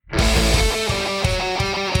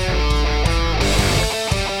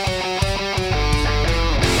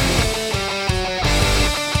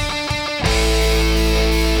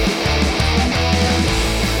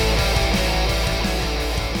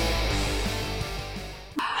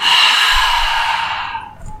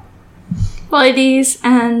Ladies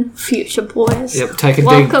and future boys. Yep, take a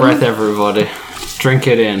deep breath, everybody. Drink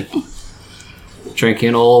it in. Drink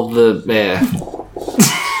in all the air.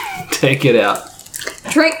 Take it out.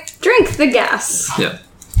 Drink the gas. Yep.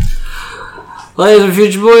 Ladies and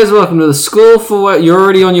future boys, welcome to the school for what you're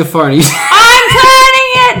already on your phone. I'm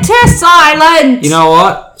turning it to silent. You know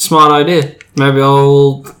what? Smart idea. Maybe I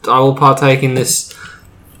will partake in this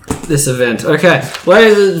event. Okay,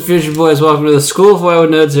 ladies and future boys, welcome to the School for Wayward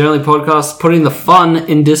Nerds, the only podcast putting the fun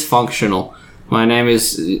in dysfunctional. My name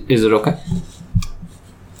is it okay?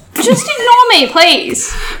 Just ignore me,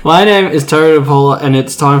 please. My name is Terry DePaula, and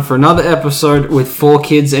it's time for another episode with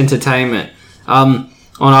 4Kids Entertainment. On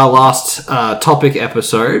our last topic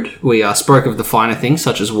episode, we spoke of the finer things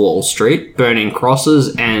such as Wall Street, burning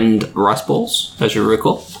crosses, and rice balls, as you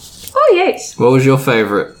recall. Oh, yes. What was your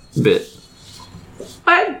favourite bit?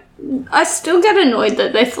 I still get annoyed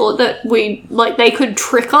that they thought that they could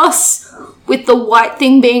trick us with the white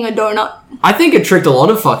thing being a donut. I think it tricked a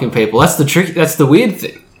lot of fucking people. That's the weird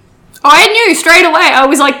thing. I knew straight away. I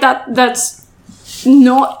was like, that's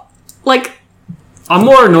not, like... I'm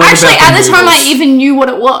more annoyed actually, about at the time, I even knew what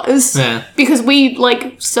it was. Yeah. Because we,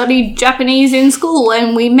 studied Japanese in school,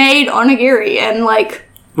 and we made onigiri, and,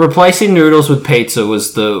 replacing noodles with pizza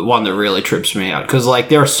was the one that really trips me out. Because,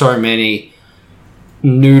 there are so many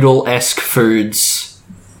noodle-esque foods.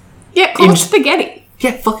 Yeah, called spaghetti.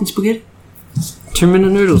 Yeah, fucking spaghetti. 2-minute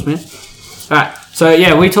noodles, man. Alright, so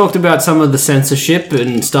yeah, we talked about some of the censorship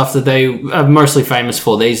and stuff that they are mostly famous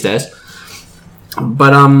for these days.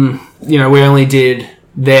 But, we only did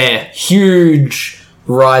their huge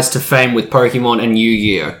rise to fame with Pokemon and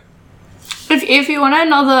Yu-Gi-Oh! If you want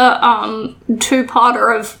another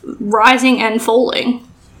two-parter of rising and falling,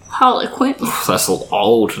 Harley Quinn. That's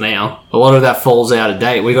old now. A lot of that falls out of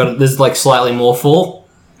date. There's slightly more fall.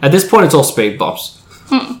 At this point, it's all speed bumps.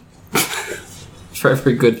 For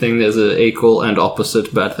every good thing, there's an equal and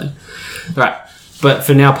opposite bad thing. Alright, but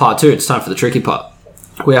for now, part 2, it's time for the tricky part.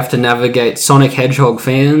 We have to navigate Sonic Hedgehog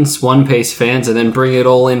fans, One Piece fans, and then bring it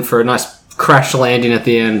all in for a nice crash landing at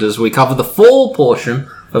the end as we cover the fall portion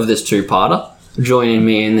of this two-parter. Joining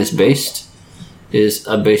me in this beast is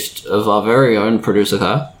a beast of our very own producer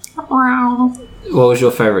Kyle. Wow. What was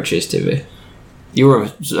your favourite Cheers TV? You were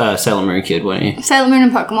a Sailor Moon kid, weren't you? Sailor Moon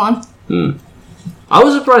and Pokemon. I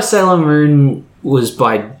was surprised Sailor Moon was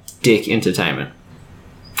by Dick Entertainment.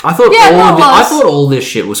 I thought all this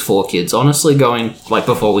shit was 4Kids, honestly, going,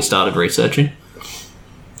 before we started researching.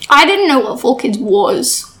 I didn't know what 4Kids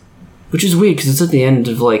was. Which is weird, because it's at the end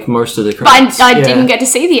of, most of the credits. But I didn't get to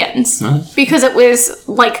see the ends. No? Because it was,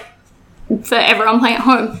 for everyone playing at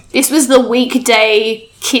home, this was the weekday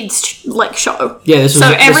kids, show. Yeah, this was...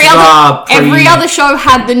 So every other show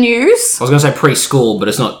had the news. I was going to say preschool, but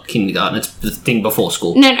it's not kindergarten. It's the thing before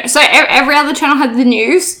school. No. So every other channel had the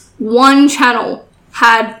news. One channel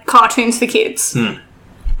had cartoons for kids.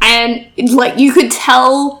 And, you could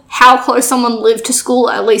tell how close someone lived to school,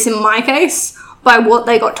 at least in my case, by what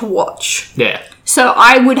they got to watch. Yeah. So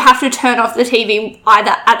I would have to turn off the TV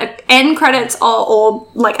either at the end credits or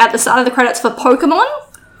at the start of the credits for Pokemon,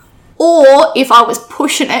 or if I was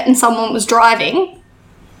pushing it and someone was driving,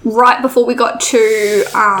 right before we got to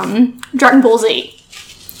Dragon Ball Z.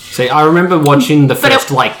 See, I remember watching the first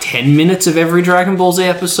 10 minutes of every Dragon Ball Z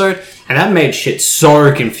episode, and that made shit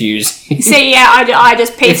so confusing. See, yeah, I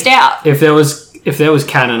just pieced out. If there was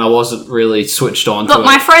canon, I wasn't really switched on to it. But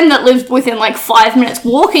my friend that lived within 5 minutes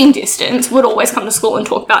walking distance would always come to school and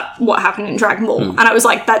talk about what happened in Dragon Ball. And I was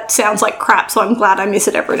like, that sounds like crap, so I'm glad I miss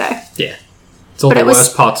it every day. Yeah. It's all the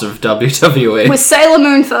worst parts of WWE. It was Sailor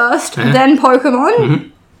Moon first, then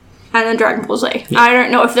Pokemon, and then Dragon Ball Z. Yeah. I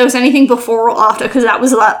don't know if there was anything before or after, because that was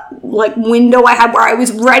that window I had where I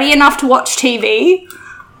was ready enough to watch TV,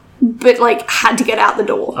 but had to get out the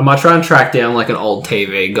door. I might try and track down an old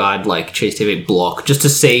TV guide, Cheese TV block, just to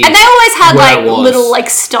see. And they always had little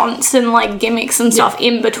stunts and gimmicks and stuff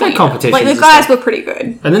in between. Competitions. The guys were pretty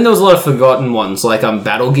good. And then there was a lot of forgotten ones,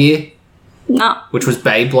 Battle Gear. No. Which was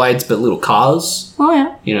Beyblades, but little cars. Oh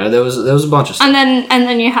yeah. There was a bunch of stuff. And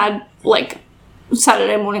then you had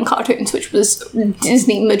Saturday morning cartoons, which was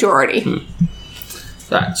Disney majority.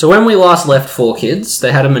 Right, so when we last left 4Kids,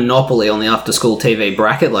 they had a monopoly on the after-school TV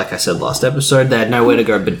bracket, like I said last episode. They had nowhere to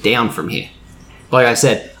go but down from here. Like I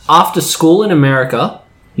said, after school in America,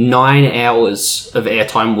 9 hours of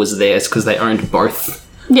airtime was theirs because they owned both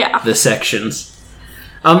the sections.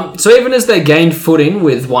 So even as they gained footing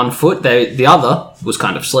with one foot, the other was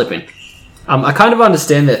kind of slipping. I kind of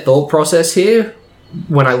understand their thought process here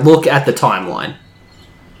when I look at the timeline.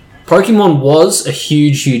 Pokemon was a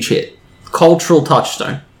huge, huge hit. Cultural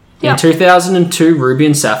touchstone. Yeah. In 2002, Ruby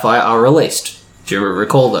and Sapphire are released. Do you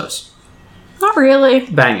recall those? Not really.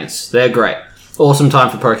 Bangers. They're great. Awesome time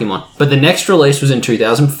for Pokemon. But the next release was in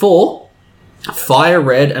 2004, Fire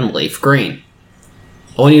Red and Leaf Green.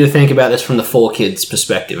 I want you to think about this from the 4Kids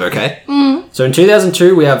perspective, okay? So in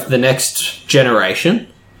 2002, we have the next generation.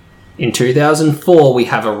 In 2004, we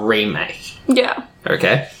have a remake, Yeah.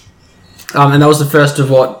 okay? And that was the first of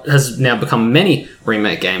what has now become many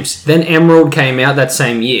remake games. Then Emerald came out that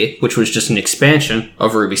same year, which was just an expansion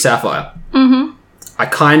of Ruby Sapphire. I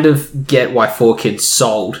kind of get why 4Kids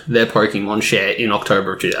sold their Pokemon share in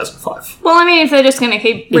October of 2005. Well, I mean, if they're just going to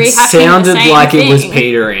keep It rehashing sounded the same like thing. it was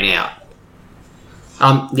petering out.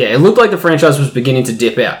 Yeah, it looked like the franchise was beginning to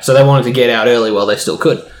dip out, so they wanted to get out early while they still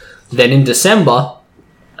could. Then in December,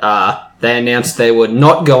 they announced they were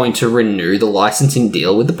not going to renew the licensing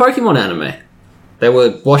deal with the Pokemon anime. They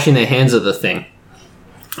were washing their hands of the thing.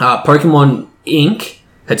 Pokemon Inc.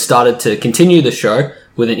 had started to continue the show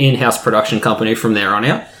with an in-house production company from there on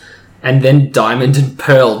out, and then Diamond and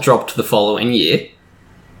Pearl dropped the following year.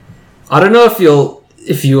 I don't know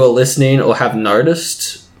if you are listening or have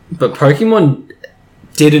noticed, but Pokemon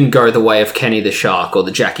didn't go the way of Kenny the Shark or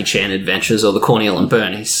the Jackie Chan Adventures or the Cornel and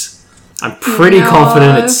Bernies. I'm pretty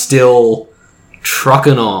confident it's still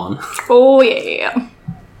trucking on. Oh, yeah.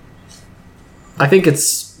 I think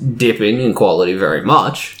it's dipping in quality very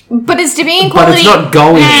much. But it's dipping in But quality. it's not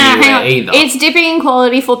going hang anywhere on. either. It's dipping in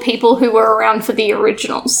quality for people who were around for the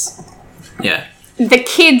originals. Yeah. The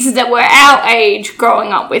kids that were our age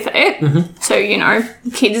growing up with it. So, you know,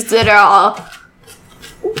 kids that are,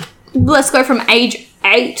 let's go from age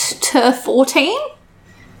 8 to 14,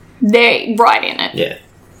 they're right in it. Yeah.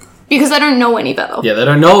 Because they don't know any better. Yeah, they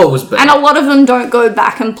don't know it was better. And a lot of them don't go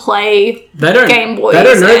back and play They don't, Game Boys. They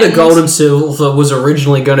don't know and- that Gold and Silver was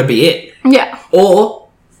originally going to be it. Yeah. Or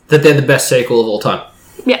that they're the best sequel of all time.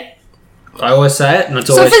 Yeah. I always say it, and it's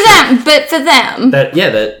So always for true. them, but for them, That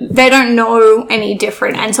they don't know any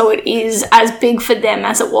different, and so it is as big for them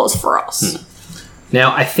as it was for us.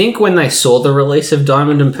 Now, I think when they saw the release of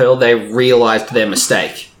Diamond and Pearl, they realised their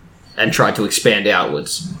mistake and tried to expand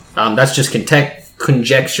outwards. That's just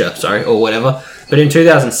conjecture, or whatever. But in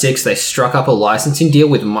 2006, they struck up a licensing deal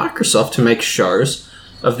with Microsoft to make shows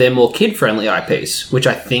of their more kid-friendly IPs, which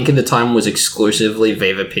I think at the time was exclusively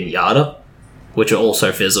Viva Pinata, which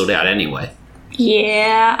also fizzled out anyway.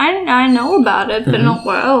 Yeah, I know about it, but not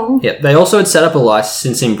well. Yeah, they also had set up a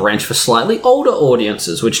licensing branch for slightly older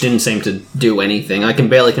audiences, which didn't seem to do anything. I can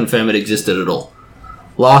barely confirm it existed at all.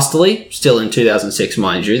 Lastly, still in 2006,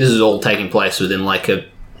 mind you, this is all taking place within like a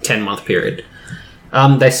 10-month period.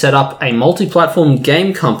 They set up a multi-platform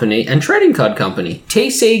game company and trading card company,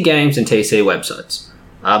 TC Games and TC Websites.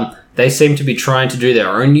 They seem to be trying to do their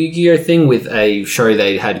own Yu-Gi-Oh! Thing with a show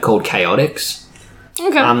they had called Chaotix.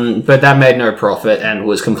 Okay. But that made no profit and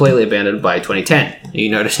was completely abandoned by 2010. You're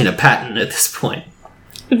noticing a pattern at this point.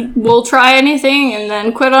 We'll try anything and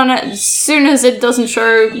then quit on it as soon as it doesn't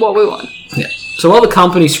show what we want. Yeah. So while the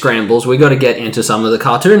company scrambles, we got to get into some of the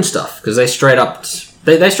cartoon stuff because they straight up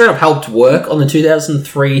helped work on the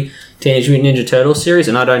 2003 Teenage Mutant Ninja Turtles series,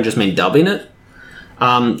 and I don't just mean dubbing it.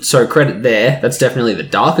 So credit there. That's definitely the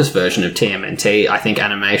darkest version of TMNT I think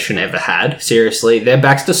animation ever had. Seriously, their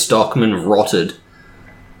Baxter Stockman rotted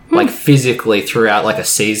like physically throughout like a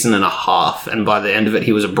season and a half, and by the end of it,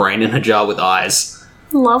 he was a brain in a jar with eyes.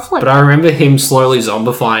 Lovely. But I remember him slowly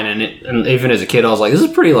zombifying, and even as a kid, I was like, "This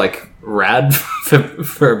is pretty like rad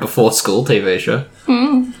for a before school TV show."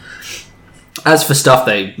 As for stuff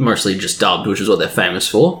they mostly just dubbed, which is what they're famous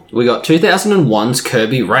for, we got 2001's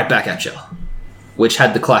Kirby Right Back at Ya, which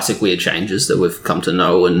had the classic weird changes that we've come to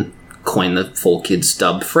know and coin the 4Kids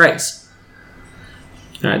dub phrase.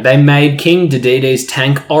 Alright, they made King Dedede's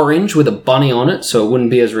tank orange with a bunny on it, so it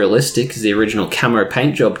wouldn't be as realistic as the original camo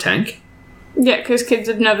paint job tank. Yeah, because kids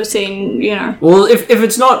have never seen, you know. Well, if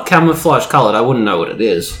it's not camouflage coloured, I wouldn't know what it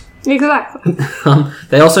is. Exactly.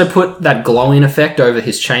 They also put that glowing effect over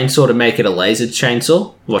his chainsaw to make it a laser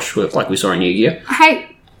chainsaw, like we saw in Yu-Gi-Oh!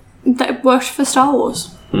 Hey, they worked for Star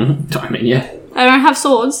Wars. I mean, yeah. They don't have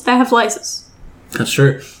swords, they have lasers. That's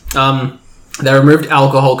true. They removed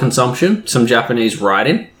alcohol consumption, some Japanese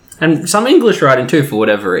writing, and some English writing too, for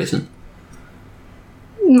whatever reason.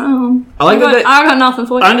 No. I got nothing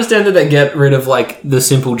for you. I understand that they get rid of like the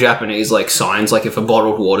simple Japanese like signs, like if a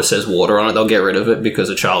bottled water says water on it, they'll get rid of it because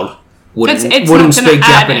a child wouldn't It's wouldn't not gonna speak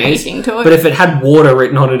add Japanese. anything to it. But if it had water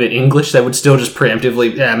written on it in English, they would still just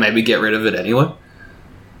preemptively maybe get rid of it anyway.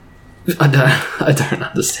 I don't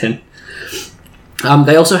understand.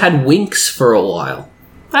 They also had winks for a while.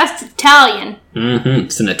 That's Italian.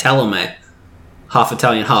 It's an Italime. Half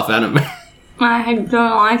Italian, half anime. I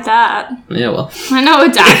don't like that. Yeah, well. I know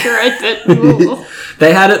it's accurate, but... ooh.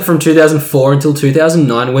 They had it from 2004 until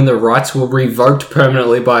 2009 when the rights were revoked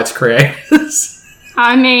permanently by its creators.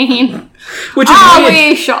 I mean... Which is Are weird.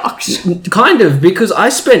 we shocked? Kind of, because I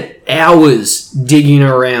spent hours digging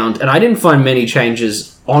around and I didn't find many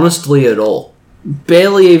changes, honestly, at all.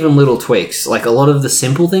 Barely even little tweaks. Like, a lot of the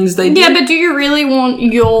simple things they did. Yeah, but do you really want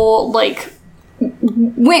your, like...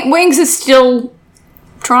 Wings is still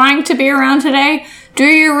trying to be around today. Do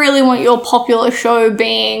you really want your popular show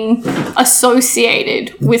being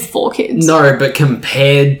associated with 4Kids? No, but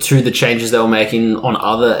compared to the changes they were making on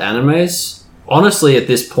other animes... Honestly, at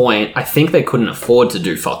this point, I think they couldn't afford to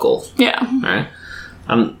do fuck all. Yeah. Right?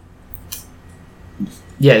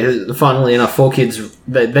 Yeah, funnily enough, 4Kids,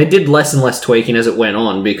 they did less and less tweaking as it went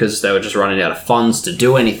on because they were just running out of funds to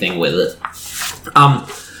do anything with it. I'm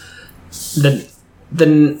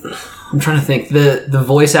trying to think. The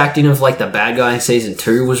voice acting of, like, the bad guy in Season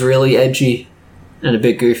 2 was really edgy and a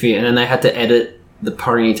bit goofy, and then they had to edit the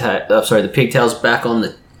pigtails back on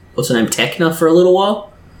the, what's her name, Tekna for a little while.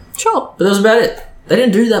 Sure. But that was about it. They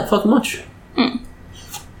didn't do that fucking much.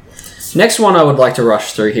 Next one I would like to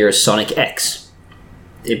rush through here is Sonic X.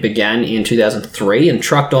 It began in 2003 and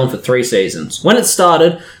trucked on for 3 seasons. When it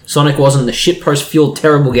started, Sonic wasn't the shitpost-fueled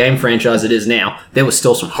terrible game franchise it is now. There was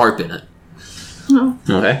still some hope in it. No.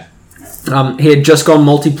 Okay. He had just gone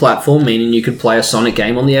multi-platform, meaning you could play a Sonic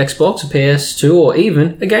game on the Xbox, a PS2, or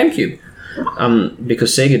even a GameCube.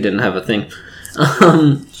 Because Sega didn't have a thing.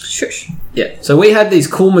 Shush. Yeah, so we had these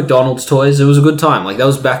cool McDonald's toys. It was a good time. Like,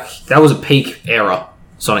 that was a peak era.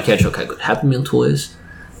 Sonic Hedgehog had good Happy Meal toys.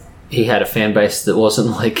 He had a fan base that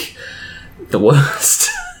wasn't, like, the worst.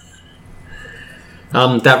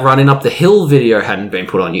 That Running Up the Hill video hadn't been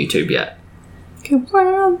put on YouTube yet. Do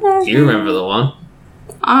you remember the one?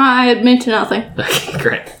 I admit to nothing. Okay,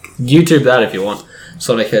 great. YouTube that if you want.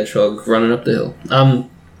 Sonic Hedgehog Running Up the Hill.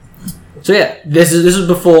 So yeah, this is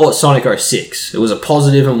before Sonic 06. It was a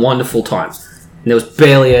positive and wonderful time. And there was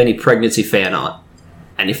barely any pregnancy fan art.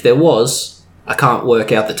 And if there was, I can't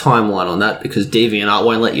work out the timeline on that because DeviantArt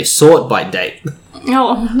won't let you sort by date.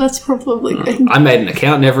 Oh, that's probably good. I made an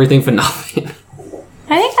account and everything for nothing.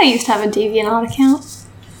 I think I used to have a DeviantArt account.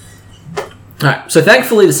 Alright, so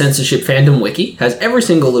thankfully the Censorship Fandom Wiki has every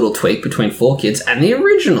single little tweak between 4Kids and the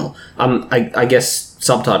original, I guess,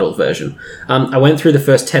 subtitled version. I went through the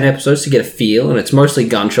first 10 episodes to get a feel, and it's mostly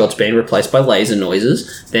gunshots being replaced by laser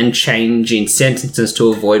noises, then changing sentences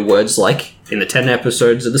to avoid words like, in the 10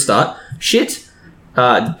 episodes at the start, shit,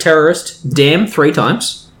 terrorist, damn 3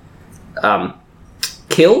 times,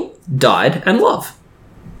 kill, died, and love.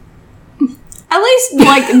 At least,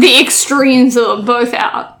 like, the extremes are both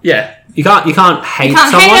out. Yeah. You can't hate someone. You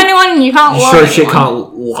can't hate anyone and you can't love anyone. She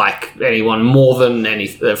can't like anyone more than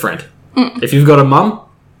their friend. If you've got a mum,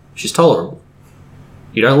 she's tolerable.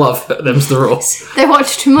 You don't love her. Them's the rules. They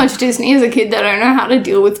watch too much Disney as a kid. They don't know how to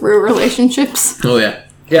deal with real relationships. Oh, yeah.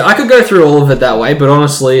 Yeah, I could go through all of it that way, but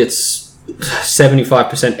honestly, it's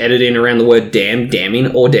 75% editing around the word damn,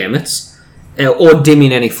 damning, or dammits. Or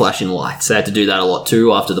dimming any flashing lights. They had to do that a lot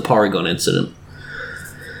too after the Porygon incident.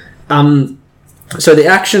 So the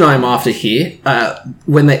action I'm after here,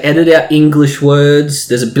 when they edit out English words,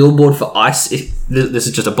 there's a billboard for ice. This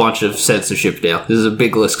is just a bunch of censorship now. This is a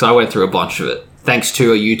big list because I went through a bunch of it. Thanks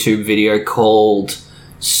to a YouTube video called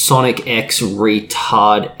Sonic X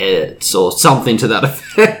Retard Edits or something to that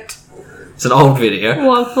effect. It's an old video.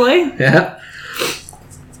 Lovely. Yeah.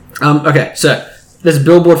 Okay, so there's a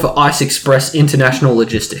billboard for Ice Express International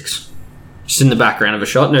Logistics. Just in the background of a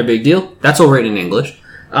shot, no big deal. That's all written in English.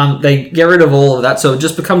 They get rid of all of that, so it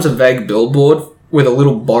just becomes a vague billboard with a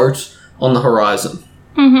little boat on the horizon.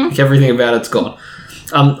 Mm-hmm. Like everything about it's gone.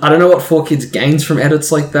 I don't know what 4Kids gains from edits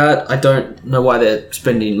like that. I don't know why they're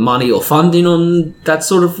spending money or funding on that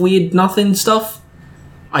sort of weird nothing stuff.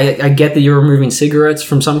 I get that you're removing cigarettes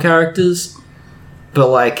from some characters, but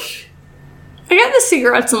like... I get the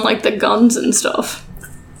cigarettes and like the guns and stuff.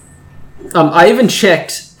 I even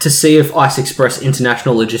checked to see if Ice Express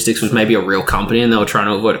International Logistics was maybe a real company and they were trying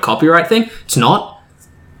to avoid a copyright thing. It's not.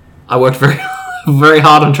 I worked very very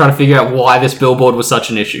hard on trying to figure out why this billboard was such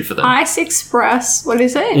an issue for them. Ice Express, what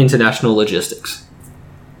is it? International Logistics.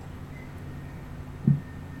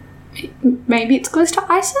 Maybe it's close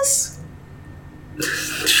to ISIS?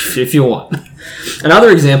 If you want. Another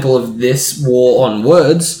example of this war on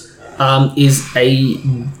words is a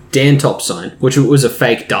Dantop sign, which was a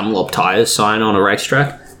fake Dunlop Tires sign on a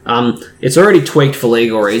racetrack. It's already tweaked for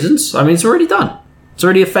legal reasons. I mean, it's already done. It's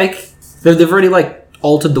already a fake... They've already, like,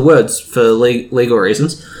 altered the words for legal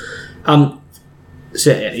reasons. So,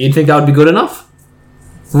 yeah, you'd think that would be good enough?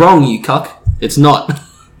 Wrong, you cuck. It's not.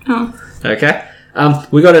 Oh. Okay?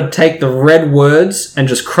 We got to take the red words and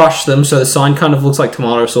just crush them so the sign kind of looks like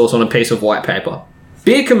tomato sauce on a piece of white paper.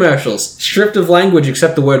 Beer commercials, stripped of language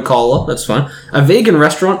except the word cola, that's fine. A vegan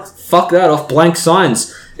restaurant, fuck that off, blank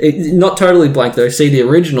signs. Not totally blank though, see the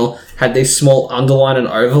original had these small underline and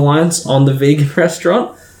overlines on the vegan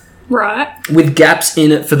restaurant. Right. With gaps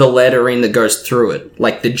in it for the lettering that goes through it.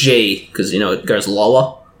 Like the G, because, it goes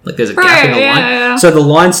lower. Like there's a gap in the line. Yeah. So the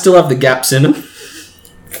lines still have the gaps in them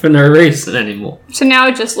for no reason anymore. So now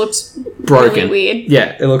it just looks Broken. really weird.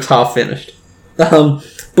 Yeah, it looks half finished.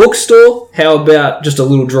 Bookstore, how about just a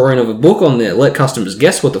little drawing of a book on there? Let customers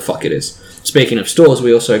guess what the fuck it is. Speaking of stores,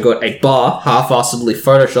 we also got a bar half-assedly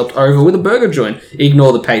photoshopped over with a burger joint.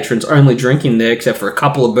 Ignore the patrons only drinking there except for a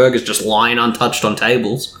couple of burgers just lying untouched on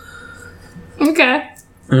tables. Okay.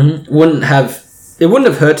 It wouldn't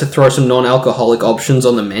have hurt to throw some non-alcoholic options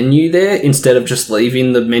on the menu there instead of just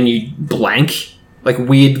leaving the menu blank. Like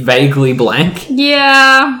weird, vaguely blank.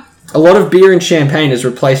 Yeah. A lot of beer and champagne is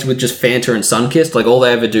replaced with just Fanta and Sunkist. Like all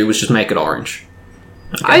they ever do was just make it orange.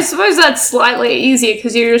 Okay. I suppose that's slightly easier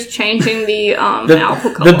because you're just changing the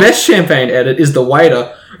alcohol. The best champagne edit is the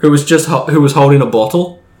waiter who was holding a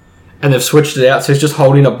bottle, and they've switched it out, so he's just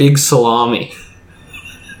holding a big salami.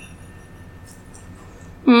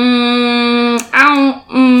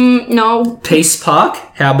 No. Peace Park?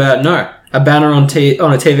 How about no? A banner on a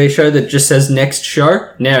TV show that just says next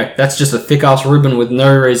show? No, that's just a thick-ass ribbon with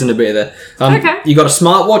no reason to be there. Okay. You got a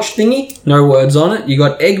smartwatch thingy? No words on it. You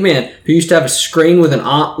got Eggman, who used to have a screen with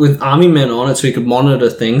with army men on it so he could monitor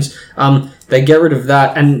things. They get rid of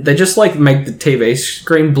that, and they just, make the TV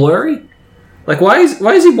screen blurry. Like, why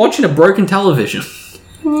is he watching a broken television?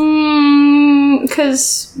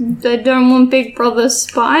 Because they don't want Big Brother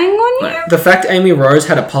spying on you? The fact Amy Rose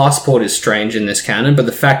had a passport is strange in this canon, but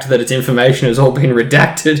the fact that its information has all been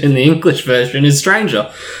redacted in the English version is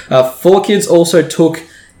stranger. 4Kids also took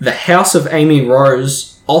the house of Amy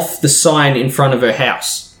Rose off the sign in front of her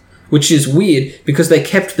house, which is weird because they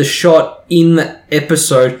kept the shot in the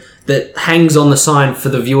episode that hangs on the sign for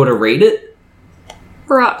the viewer to read it.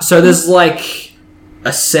 Right. So there's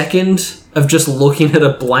a second of just looking at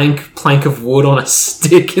a blank plank of wood on a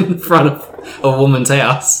stick in front of a woman's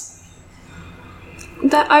house.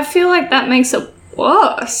 I feel like that makes it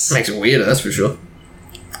worse. Makes it weirder, that's for sure.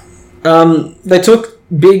 They took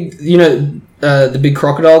the big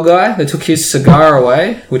crocodile guy, they took his cigar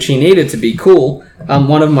away, which he needed to be cool.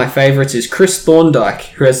 One of my favourites is Chris Thorndike,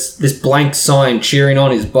 who has this blank sign cheering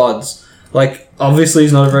on his buds. Obviously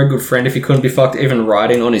he's not a very good friend if he couldn't be fucked even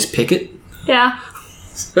riding on his picket. Yeah.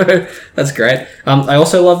 So, that's great. I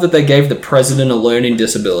also love that they gave the president a learning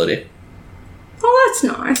disability. Oh, that's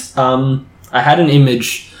nice. I had an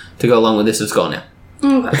image to go along with this. It's gone now.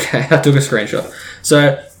 Okay, I took a screenshot.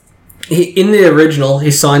 So, in the original,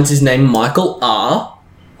 he signs his name Michael R.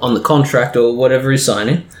 on the contract or whatever he's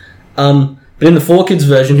signing. But in the 4Kids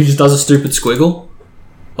version, he just does a stupid squiggle.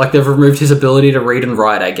 They've removed his ability to read and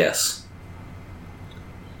write, I guess.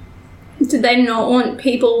 Did they not want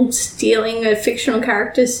people stealing a fictional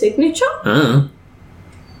character's signature?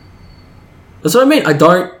 That's what I mean. I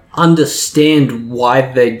don't understand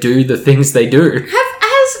why they do the things they do.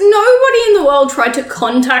 Has nobody in the world tried to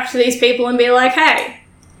contact these people and be like, hey,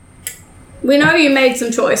 we know you made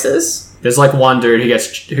some choices. There's one dude who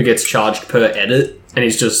gets charged per edit, and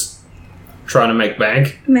he's just trying to make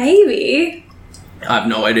bank. Maybe. I have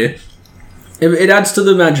no idea. It adds to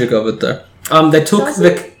the magic of it, though.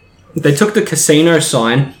 They took the casino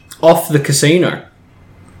sign off the casino,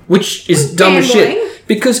 which is dumb as shit.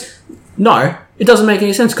 Because, no, it doesn't make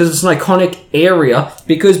any sense because it's an iconic area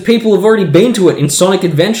because people have already been to it in Sonic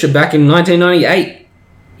Adventure back in 1998.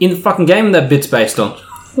 In the fucking game that bit's based on.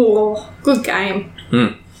 Oh, good game.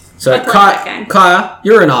 So, Kaya,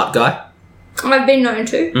 you're an art guy. I've been known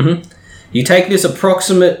to. Mm-hmm. You take this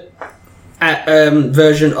approximate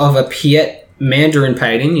version of a Piet Mandarin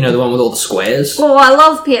painting, the one with all the squares. Oh, I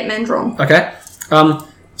love Piet Mandron. Okay.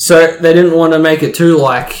 So they didn't want to make it too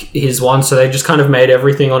like his one, so they just kind of made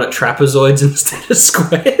everything on it trapezoids instead of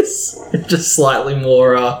squares. Just slightly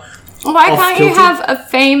more, Why can't you have a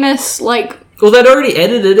famous, Well, they'd already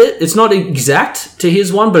edited it. It's not exact to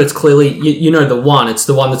his one, but it's clearly, you know the one. It's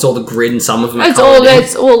the one that's all the grid and some of them are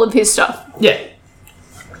It's all of his stuff. Yeah.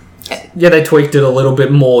 Yeah, they tweaked it a little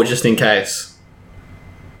bit more just in case.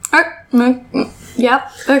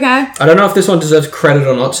 Yep, okay. I don't know if this one deserves credit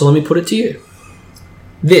or not, so let me put it to you.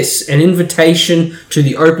 This, an invitation to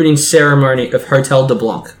the opening ceremony of Hotel de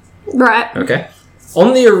Blanc. Right. Okay.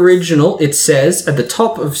 On the original, it says, at the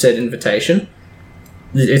top of said invitation,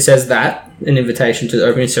 it says that, an invitation to the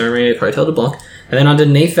opening ceremony of Hotel de Blanc. And then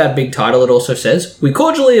underneath that big title, it also says, "We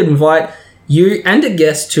cordially invite you and a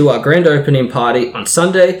guest to our grand opening party on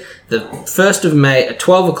Sunday, the 1st of May at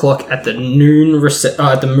 12 o'clock at the Moon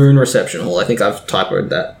Reception Hall." I think I've typoed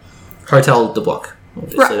that. Hotel de Bloc.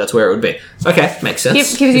 Obviously, Right. that's where it would be. Okay, makes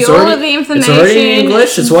sense. Gives you It's all already- of the information. It's already in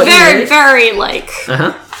English. It's what you very, need. very like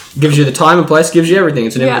Gives you the time and place, gives you everything.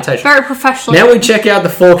 It's an invitation. very professional. Now we check out the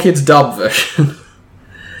 4Kids dub version,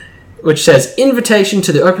 which says, "Invitation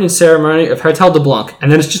to the opening ceremony of Hotel de Blanc,"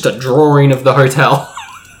 and then it's just a drawing of the hotel.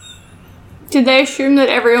 Did they assume that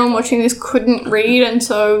everyone watching this couldn't read, and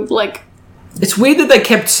so like? It's weird that they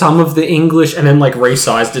kept some of the English and then like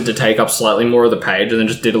resized it to take up slightly more of the page, and then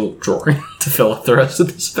just did a little drawing to fill up the rest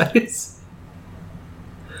of the space.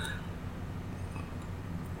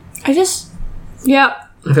 Yep.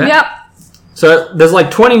 Okay. Yep. So there's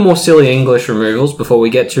like 20 more silly English removals before we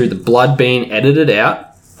get to the blood being edited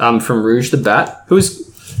out from Rouge the Bat, who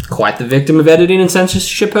is quite the victim of editing and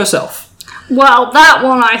censorship herself. Well, that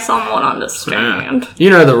one I somewhat understand. You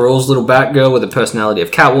know the rules, little Batgirl with the personality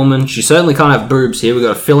of Catwoman. She certainly can't have boobs here. We've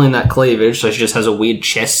got to fill in that cleavage, so she just has a weird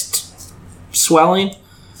chest swelling.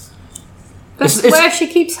 That's It's- where she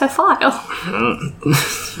keeps her file.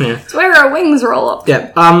 Yeah. It's where her wings roll up.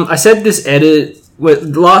 Yeah. I said this edit...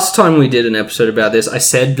 Last time we did an episode about this, I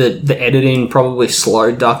said that the editing probably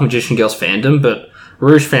slowed Dark Magician Girl's fandom, but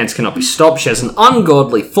Rouge fans cannot be stopped. She has an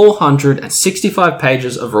ungodly 465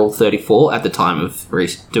 pages of Rule 34 at the time of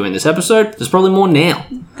doing this episode. There's probably more now.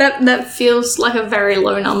 That feels like a very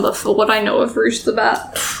low number for what I know of Rouge the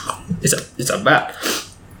Bat. It's a bat.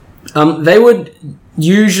 They would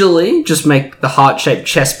usually just make the heart-shaped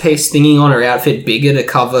chest piece thingy on her outfit bigger to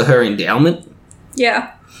cover her endowment.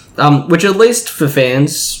 Yeah. Which at least for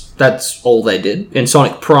fans, that's all they did. In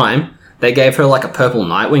Sonic Prime, they gave her like a purple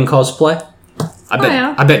Nightwing cosplay.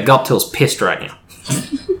 I bet Guptill's pissed right now.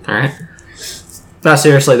 Alright? No,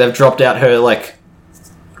 seriously, they've dropped out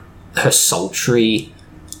her sultry,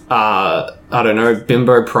 I don't know,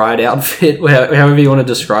 bimbo pride outfit, however you want to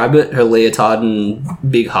describe it, her leotard and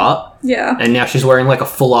big heart. Yeah. And now she's wearing like a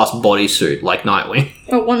full-ass bodysuit like Nightwing.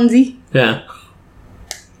 A onesie. Yeah.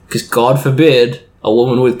 Because God forbid a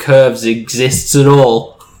woman with curves exists at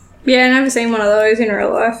all. Yeah, I've never seen one of those in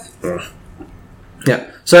real life.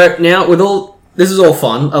 Yeah. So now with all... This is all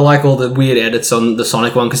fun. I like all the weird edits on the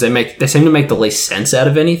Sonic one because they seem to make the least sense out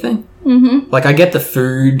of anything. Mm-hmm. Like, I get the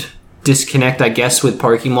food disconnect, I guess, with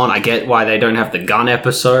Pokemon. I get why they don't have the gun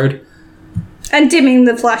episode. And dimming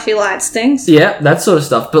the flashy lights things. Yeah, that sort of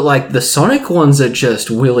stuff. But, like, the Sonic ones are just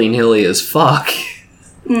willy-nilly as fuck.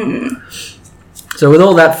 So with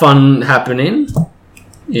all that fun happening,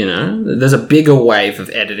 you know, there's a bigger wave of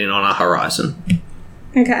editing on our horizon.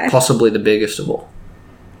 Okay. Possibly the biggest of all.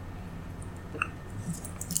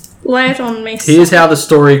 Lay it on me. Here's how the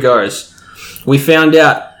story goes. We found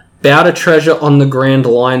out about a treasure on the Grand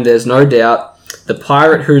Line, there's no doubt. The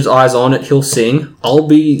pirate whose eyes on it, he'll sing. I'll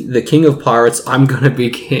be the king of pirates, I'm gonna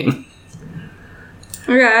be king.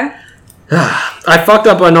 Okay. I fucked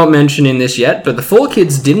up by not mentioning this yet, but the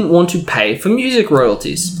 4Kids didn't want to pay for music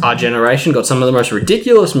royalties. Our generation got some of the most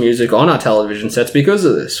ridiculous music on our television sets because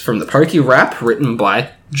of this. From the Pokey Rap, written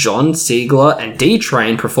by John Siegler and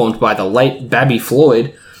D-Train, performed by the late Babby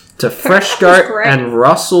Floyd, to Fresh Goat great. and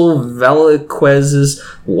Russell Velasquez's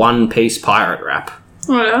One Piece pirate rap.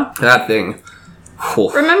 Oh, yeah. That thing.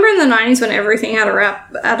 Whew. Remember in the 90s when everything had a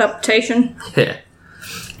rap adaptation? Yeah.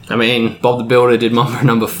 I mean, Bob the Builder did Mambo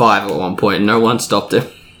Number 5 at one point and no one stopped him.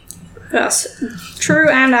 Yes. True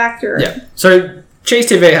and accurate. Yeah. So,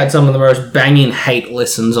 Cheese TV had some of the most banging hate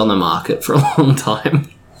listens on the market for a long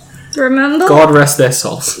time. Remember? God rest their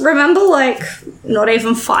souls. Remember, like, not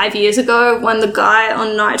even 5 years ago when the guy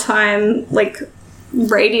on nighttime, like,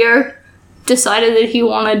 radio decided that he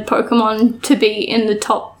wanted Pokemon to be in the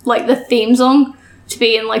top, like, the theme song to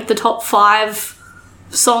be in, like, the top 5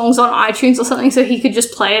 songs on iTunes or something so he could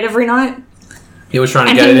just play it every night? He was trying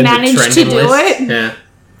to And get he it into managed trending to do lists. it? Yeah.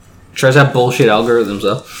 Shows how bullshit algorithms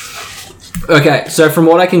are. Okay, so from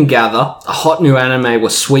what I can gather, a hot new anime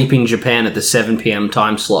was sweeping Japan at the 7 p.m.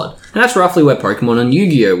 time slot. And that's roughly where Pokemon and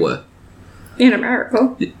Yu-Gi-Oh! Were. In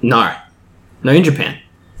America. No, in Japan.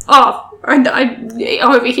 Oh, I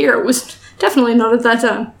over here it was definitely not at that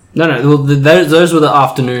time. No, well, those were the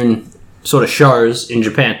afternoon sort of shows in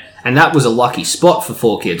Japan. And that was a lucky spot for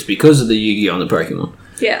 4Kids because of the Yu-Gi-Oh! And the Pokemon.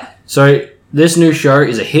 Yeah. So, this new show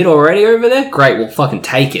is a hit already over there? Great, we'll fucking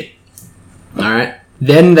take it. Alright?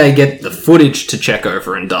 Then they get the footage to check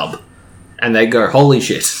over and dub. And they go, holy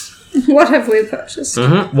shit. What have we purchased?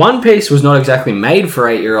 One Piece was not exactly made for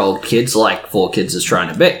 8-year-old kids like 4Kids is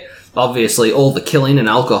trying to be. Obviously, all the killing and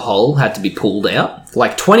alcohol had to be pulled out.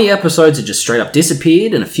 Like 20 episodes had just straight up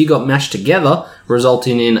disappeared and a few got mashed together,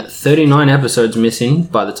 resulting in 39 episodes missing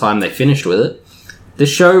by the time they finished with it. The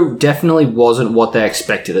show definitely wasn't what they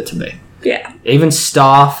expected it to be. Yeah. Even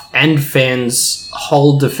staff and fans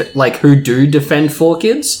who do defend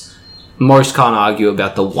 4Kids, most can't argue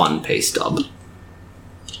about the One Piece dub.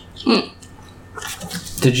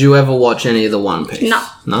 Did you ever watch any of the One Piece? No.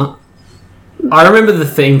 No? I remember the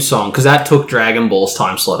theme song, because that took Dragon Ball's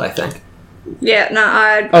time slot, I think. Yeah, no,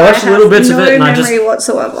 I watched little bits no of it, and memory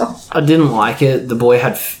whatsoever. I didn't like it. The boy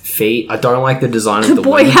had feet. I don't like the design of the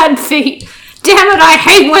boy women. had feet. Damn it, I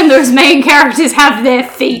hate when those main characters have their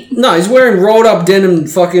feet. No, he's wearing rolled up denim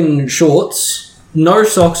fucking shorts, no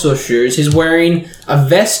socks or shoes. He's wearing a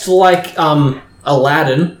vest like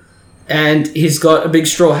Aladdin, and he's got a big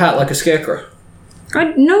straw hat like a scarecrow.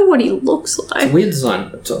 I know what he looks like. Weird design.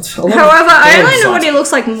 However, I only know what he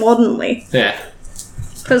looks like modernly. Yeah.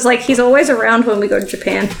 Because, like, he's always around when we go to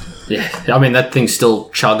Japan. Yeah, I mean, that thing's still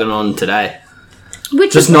chugging on today.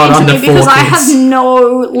 Which Just is not weird to under me because 4 I kids. have no,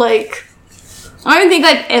 like... I don't think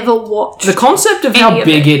I've ever watched... The concept of any how of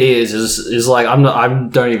big it. it is like, I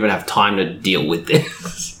don't even have time to deal with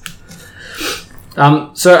this.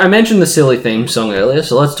 So I mentioned the silly theme song earlier,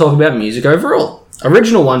 so let's talk about music overall.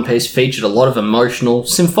 Original One Piece featured a lot of emotional,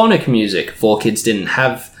 symphonic music. 4Kids didn't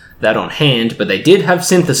have that on hand, but they did have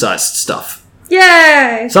synthesized stuff.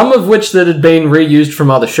 Yay! Some of which that had been reused from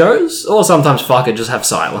other shows, or sometimes fuck it, just have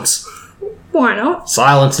silence. Why not?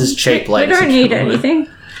 Silence is cheap, We ladies don't and need gentlemen. anything.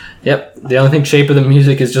 Yep, the only thing cheaper than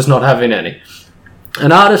music is just not having any.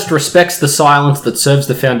 An artist respects the silence that serves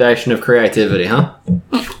the foundation of creativity, huh?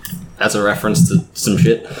 That's a reference to some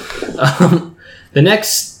shit. The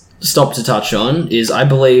next stop to touch on is, I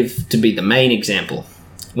believe, to be the main example.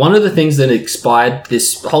 One of the things that inspired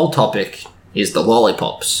this whole topic is the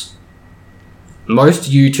lollipops. Most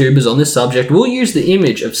YouTubers on this subject will use the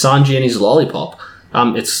image of Sanji and his lollipop.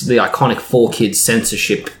 It's the iconic 4Kids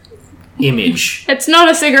censorship image. It's not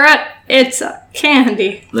a cigarette, it's a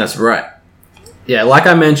candy. That's right. Yeah, like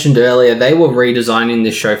I mentioned earlier, they were redesigning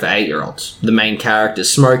this show for 8-year-olds. The main character,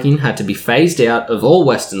 smoking, had to be phased out of all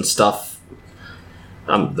Western stuff.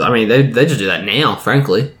 I mean, they just do that now,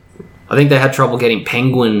 frankly. I think they had trouble getting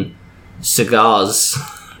Penguin cigars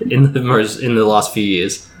in the last few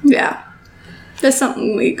years. Yeah. There's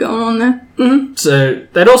something weird going on there. Mm-hmm. So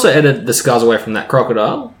they'd also edited the cigars away from that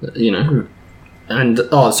crocodile, you know. And,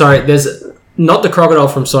 there's not the crocodile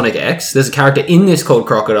from Sonic X. There's a character in this called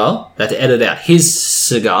Crocodile that had to edit out his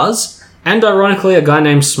cigars, and ironically, a guy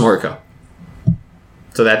named Smoker.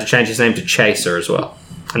 So they had to change his name to Chaser as well.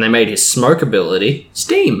 And they made his smoke ability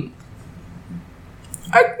Steam.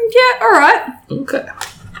 Yeah, alright. Okay.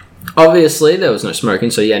 Obviously, there was no smoking,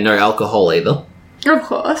 so yeah, no alcohol either. Of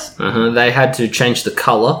course. They had to change the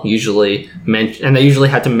colour, and they usually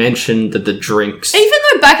had to mention that the drinks... Even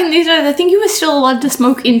though back in these days, I think you were still allowed to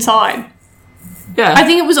smoke inside. Yeah. I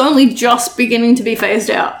think it was only just beginning to be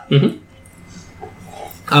phased out. Mm-hmm.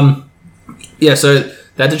 Yeah, so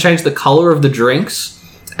they had to change the colour of the drinks,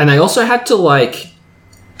 and they also had to,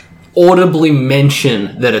 audibly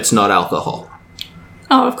mention that it's not alcohol.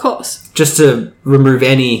 Oh, of course. Just to remove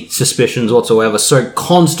any suspicions whatsoever. So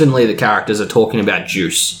constantly the characters are talking about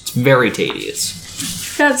juice. It's very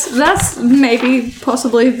tedious. That's maybe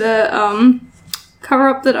possibly the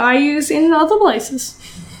cover-up that I use in other places.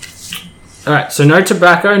 Alright, so no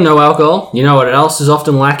tobacco, no alcohol. You know what else is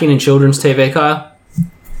often lacking in children's TV, Kyle?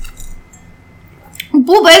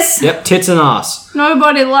 Boobies! Yep, tits and ass.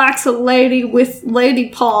 Nobody likes a lady with lady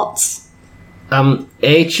parts.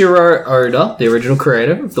 Eiichiro Oda, the original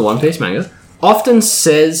creator of the One Piece manga, often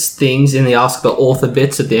says things in the Ask the Author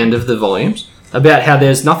bits at the end of the volumes about how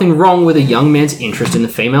there's nothing wrong with a young man's interest in the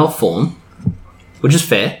female form, which is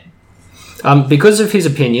fair. Because of his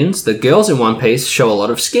opinions, the girls in One Piece show a lot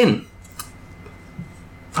of skin.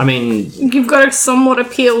 I mean, You've got to somewhat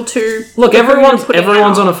appeal to... look, everyone's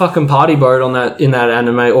on on a fucking party boat in that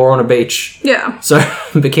anime or on a beach. Yeah. So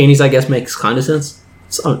bikinis, I guess, makes kind of sense.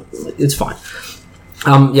 So it's fine.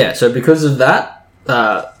 So because of that,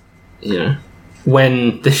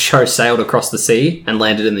 when this show sailed across the sea and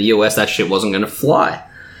landed in the US, that shit wasn't going to fly.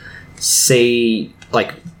 See,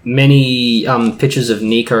 many pictures of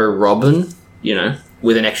Nico Robin,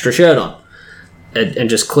 with an extra shirt on. And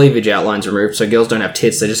just cleavage outlines removed, so girls don't have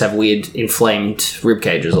tits, they just have weird inflamed rib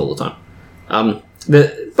cages all the time.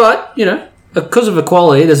 But, because of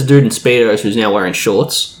equality, there's a dude in Speedos who's now wearing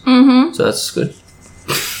shorts. Mm-hmm. So that's good.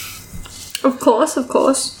 Of course.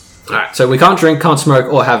 Alright, so we can't drink, can't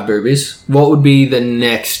smoke, or have boobies. What would be the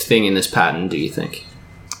next thing in this pattern, do you think?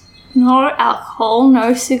 No alcohol,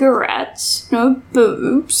 no cigarettes, no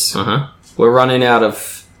boobs. Uh-huh. we're running out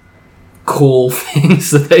of cool things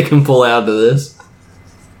that they can pull out of this.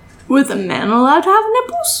 Were the men allowed to have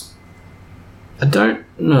nipples? I don't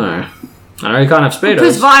know. I know you can't have speedos.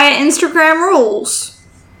 Because via Instagram rules,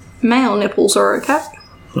 male nipples are okay.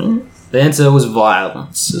 The answer was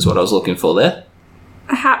violence, is what I was looking for there.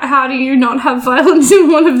 How do you not have violence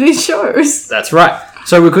in one of these shows? That's right.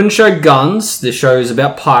 So we couldn't show guns. This show is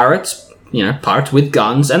about pirates, pirates with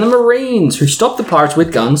guns, and the Marines who stopped the pirates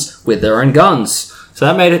with guns with their own guns. So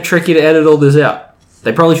that made it tricky to edit all this out.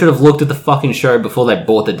 They probably should have looked at the fucking show before they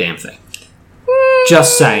bought the damn thing.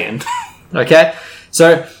 Just saying. Okay?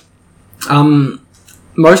 So,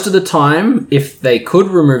 most of the time, if they could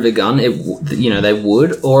remove a gun, they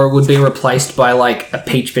would, or it would be replaced by, like, a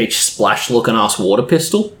Peach Splash-looking-ass water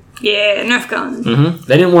pistol. Yeah, Nerf gun. Mm-hmm.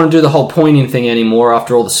 They didn't want to do the whole pointing thing anymore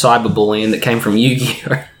after all the cyberbullying that came from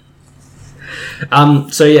Yu-Gi-Oh!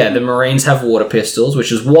 The Marines have water pistols,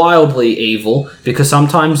 which is wildly evil, because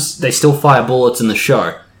sometimes they still fire bullets in the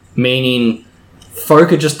show, meaning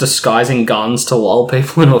folk are just disguising guns to lull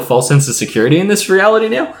people into a false sense of security in this reality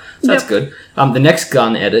now. So that's good. The next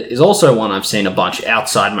gun edit is also one I've seen a bunch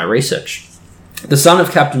outside my research. The son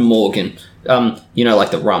of Captain Morgan,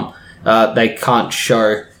 like the rum, they can't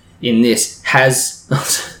show in this,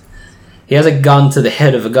 he has a gun to the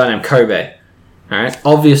head of a guy named Kobe. Alright,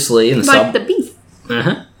 obviously in the like the beef.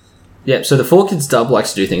 Uh-huh. Yeah, so the 4Kids dub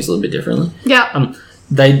likes to do things a little bit differently. Yeah.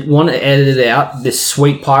 They want to edit out this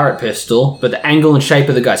sweet pirate pistol, but the angle and shape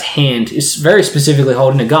of the guy's hand is very specifically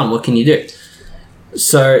holding a gun. What can you do?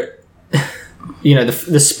 So,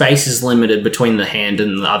 the space is limited between the hand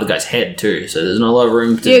and the other guy's head too, so there's not a lot of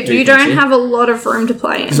room to do you don't have a lot of room to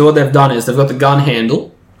play in. So what they've done is they've got the gun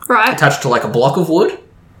handle right attached to like a block of wood,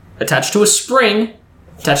 attached to a spring,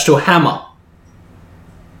 attached to a hammer.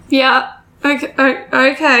 Yeah.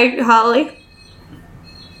 Okay, Harley.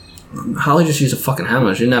 Harley just used a fucking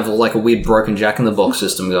hammer. She didn't have like a weird broken Jack-in-the-Box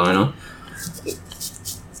system going on.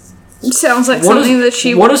 Sounds like something that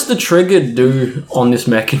she... What does the trigger do on this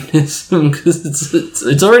mechanism? Because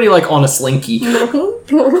it's already like on a slinky. I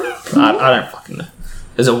don't fucking know.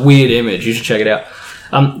 There's a weird image. You should check it out.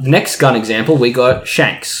 Next gun example, we got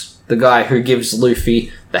Shanks, the guy who gives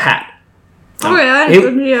Luffy the hat.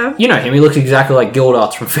 Yeah. You know him. He looks exactly like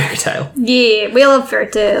Gildarts from Fairy Tail. Yeah, we love Fairy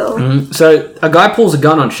Tail. So a guy pulls a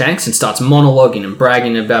gun on Shanks and starts monologuing and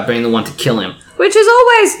bragging about being the one to kill him. Which is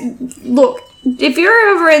always... Look, if you're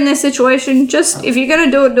ever in this situation, just... If you're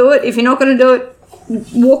going to do it. If you're not going to do it,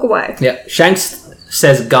 walk away. Yeah. Shanks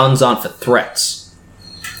says guns aren't for threats.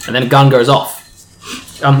 And then a gun goes off.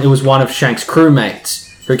 It was one of Shanks' crewmates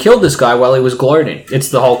who killed this guy while he was gloating. It's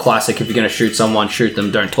the whole classic, if you're going to shoot someone, shoot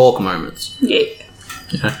them, don't talk moments. Yeah.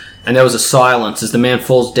 And there was a silence as the man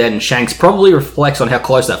falls dead, and Shanks probably reflects on how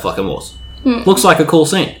close that fucking was. Looks like a cool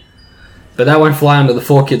scene. But that won't fly under the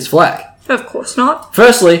 4Kids flag. Of course not.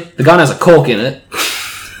 Firstly, the gun has a cork in it.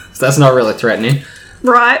 So that's not really threatening.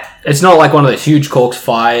 Right. It's not like one of those huge corks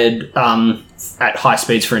fired at high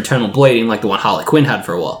speeds for internal bleeding like the one Harley Quinn had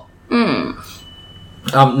for a while.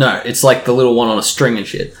 No, it's like the little one on a string and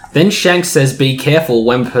shit. Then Shanks says be careful,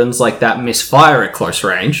 weapons like that misfire at close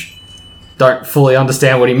range. Don't fully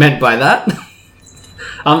understand what he meant by that.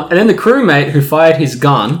 And then the crewmate who fired his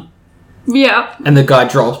gun... Yeah. And the guy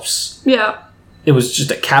drops... Yeah. It was just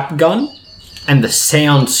a cap gun, and the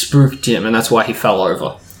sound spooked him, and that's why he fell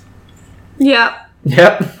over. Yeah.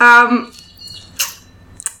 Yep.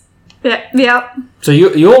 Yeah. So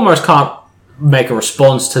you almost can't make a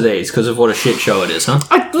response to these because of what a shit show it is, huh?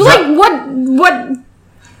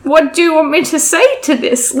 What do you want me to say to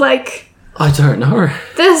this? Like, I don't know.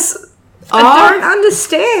 I don't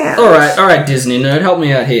understand. All right, Disney nerd, help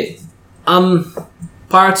me out here.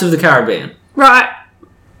 Pirates of the Caribbean. Right.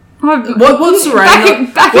 What's the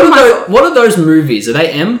rating? What are those movies? Are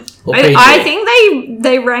they M or PG? I think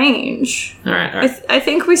they range. All right. I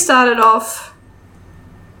think we started off.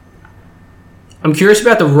 I'm curious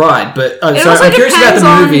about the ride, but I'm curious about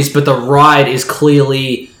the movies, but the ride is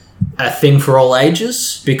clearly a thing for all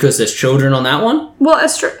ages because there's children on that one. Well,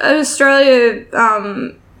 Australia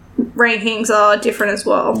rankings are different as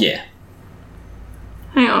well. Yeah.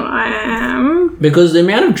 Hang on, I am... Because the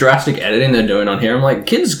amount of drastic editing they're doing on here, I'm like,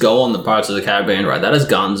 kids go on the Pirates of the Caribbean ride. That has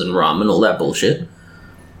guns and rum and all that bullshit.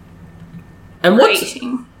 And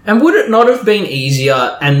would it not have been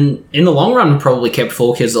easier, and in the long run probably kept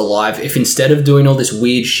 4Kids alive, if instead of doing all this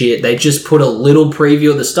weird shit, they just put a little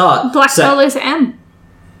preview at the start? Black Belt is M.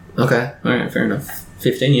 Okay, alright, fair enough.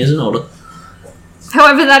 15 years and older.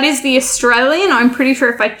 However, that is the Australian. I'm pretty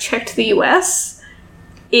sure if I checked the US,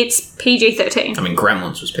 it's PG-13. I mean,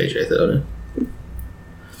 Gremlins was PG-13.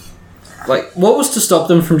 Like, what was to stop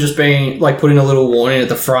them from just being, like, putting a little warning at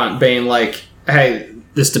the front, being like, hey,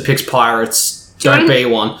 this depicts pirates, don't be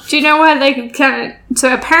one. Do you know why they can't...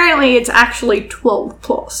 So apparently it's actually 12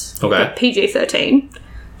 plus. Okay. PG-13.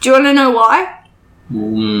 Do you want to know why?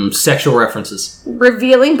 Sexual references.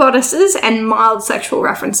 Revealing bodices and mild sexual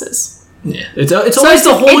references. Yeah. It's always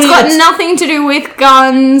the horny... It's got nothing to do with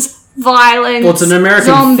guns, violence, well, it's an American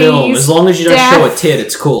zombies, film. As long as you don't death. show a tit,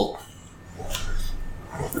 it's cool.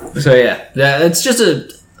 So, yeah. It's just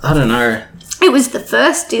I don't know. It was the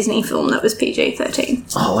first Disney film that was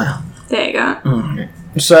PG-13. Oh, wow. There you go. Okay.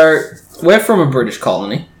 So, we're from a British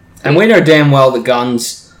colony, and we know damn well the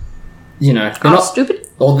guns, they're not stupid.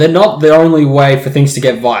 Well, they're not the only way for things to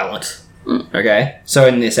get violent. Okay? So,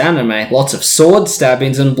 in this anime, lots of sword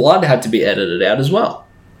stabbings and blood had to be edited out as well.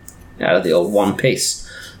 Out of the old One Piece.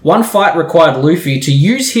 One fight required Luffy to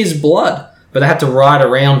use his blood, but they had to ride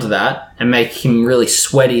around that and make him really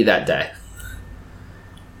sweaty that day.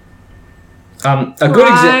 A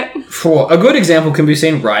good example can be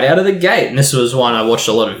seen right out of the gate, and this was one I watched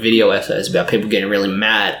a lot of video essays about people getting really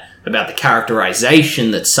mad about the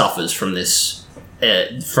characterization that suffers from this,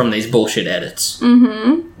 from these bullshit edits.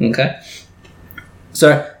 Mm-hmm. Okay.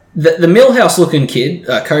 So the Millhouse-looking kid,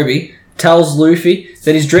 Kobe, tells Luffy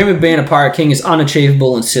that his dream of being a pirate king is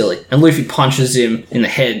unachievable and silly, and Luffy punches him in the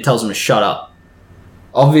head and tells him to shut up.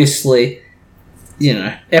 Obviously,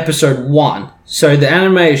 episode 1. So the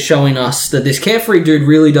anime is showing us that this carefree dude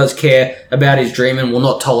really does care about his dream and will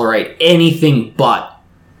not tolerate anything but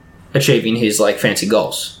achieving his, fancy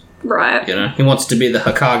goals. Right. He wants to be the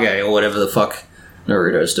Hokage or whatever the fuck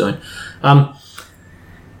Naruto's doing.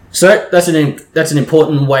 So that's an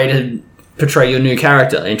important way to portray your new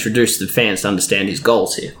character, introduce the fans to understand his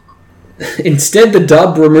goals here. Instead, the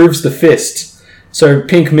dub removes the fist, so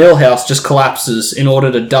Pink Millhouse just collapses in order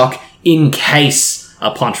to duck in case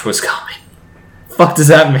a punch was coming. Fuck does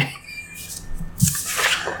that mean?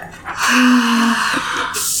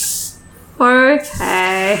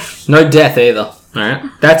 Okay. No death either. Alright?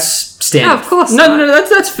 That's standard. No, of course No, not.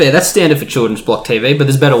 that's fair. That's standard for children's block TV, but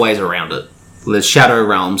there's better ways around it. There's Shadow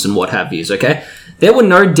Realms and what have yous, okay? There were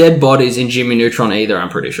no dead bodies in Jimmy Neutron either, I'm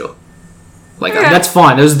pretty sure. That's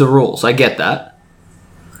fine. Those are the rules. I get that.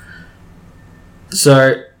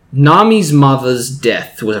 So, Nami's mother's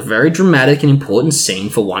death was a very dramatic and important scene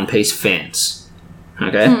for One Piece fans.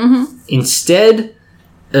 Okay? Mm-hmm. Instead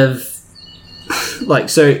of...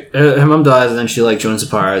 her mum dies and then she, joins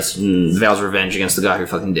the pirates and vows revenge against the guy who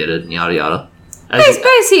fucking did it, and yada yada. It's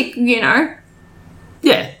basic,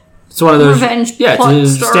 Yeah. It's one of those... Revenge plot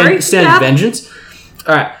it's a standard vengeance.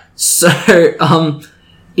 Alright, so,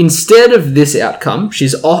 instead of this outcome,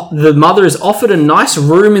 the mother is offered a nice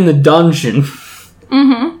room in the dungeon.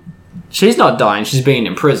 Mm-hmm. She's not dying, she's being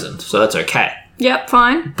imprisoned, so that's okay. Yep,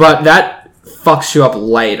 fine. But that fucks you up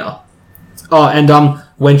later. Oh, and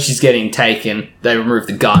when she's getting taken, they remove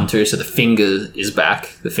the gun too, so the finger is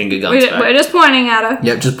back. The finger gun's back. We're just pointing at her.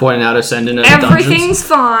 Yep, just pointing at her, sending her to dungeons. Everything's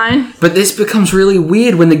fine. But this becomes really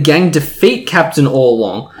weird when the gang defeat Captain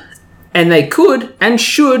Orlong, and they could and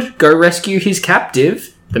should go rescue his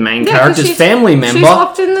captive, the main character's family member. She's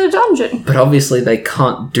locked in the dungeon. But obviously they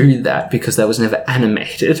can't do that because that was never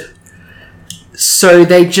animated. So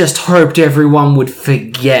they just hoped everyone would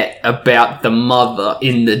forget about the mother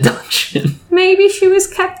in the dungeon. Maybe she was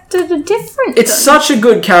kept at a different It's such a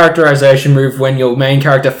good characterization move when your main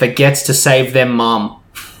character forgets to save their mum.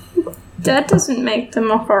 That doesn't make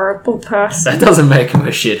them a horrible person. That doesn't make him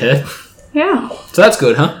a shithead. Yeah. So that's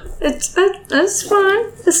good, huh? That's fine.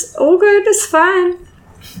 It's all good. It's fine.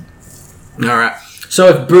 Alright. So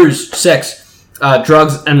if booze, sex,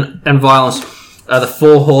 drugs, and violence are the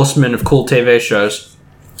 4 horsemen of cool TV shows,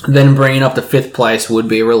 then bringing up the 5th place would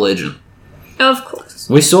be religion. Of course.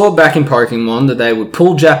 We saw back in Pokemon that they would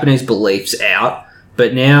pull Japanese beliefs out,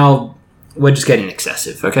 but now we're just getting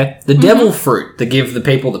excessive, okay? The devil fruit that give the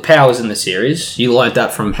people the powers in the series, you learned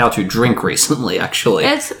that from How to Drink recently, actually.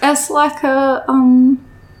 It's like a,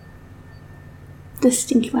 the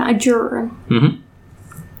stinky one, a Durin.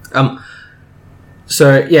 Mm-hmm.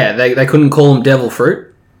 So, yeah, they couldn't call them devil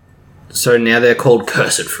fruit, so now they're called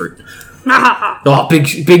cursed fruit. Oh,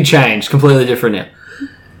 big change. Completely different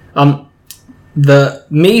now. The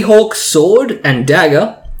Mihawk sword and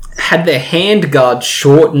dagger had their handguard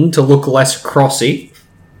shortened to look less crossy,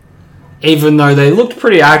 even though they looked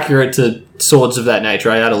pretty accurate to swords of that nature.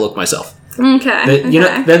 I had to look myself. Okay.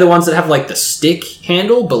 They're the ones that have the stick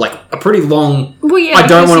handle, but a pretty long. Well, yeah. I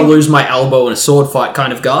don't want to lose my elbow in a sword fight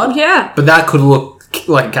kind of guard. Yeah. But that could look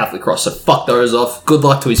like a Catholic cross, so fuck those off. Good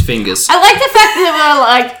luck to his fingers. I like the fact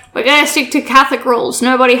that we're going to stick to Catholic rules.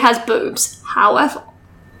 Nobody has boobs. However,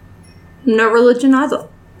 No religion either.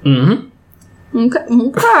 Mm-hmm.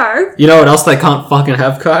 Okay. You know what else they can't fucking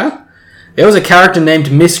have, Kyle? There was a character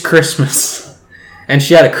named Miss Christmas. And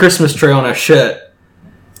she had a Christmas tree on her shirt.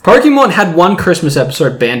 Pokemon had one Christmas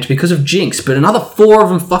episode banned because of Jinx, but another 4 of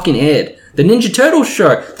them fucking aired. The Ninja Turtles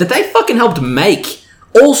show that they fucking helped make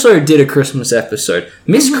also did a Christmas episode.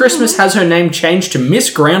 Miss Christmas has her name changed to Miss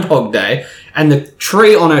Groundhog Day, and the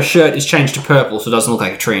tree on her shirt is changed to purple so it doesn't look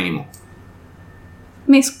like a tree anymore.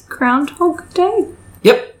 Miss Groundhog Day?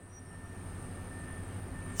 Yep.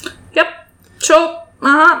 Yep. Sure.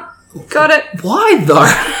 Got it. Why, though?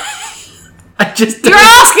 I just You're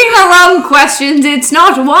asking the wrong questions. It's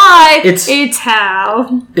not why. It's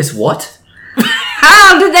how. It's what?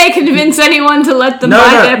 How did they convince anyone to let them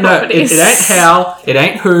buy their properties? It ain't how, it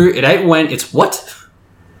ain't who, it ain't when, it's what?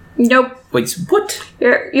 Nope. Wait, what?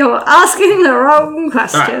 You're asking the wrong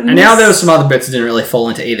questions. Alright, and now there were some other bits that didn't really fall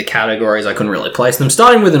into either categories. I couldn't really place them.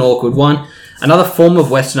 Starting with an awkward one. Another form of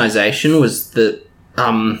westernization was that,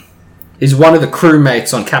 is one of the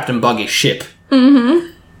crewmates on Captain Buggy's ship. Mm-hmm.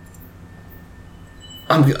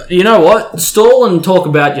 You know what? Stall and talk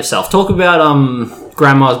about yourself. Talk about,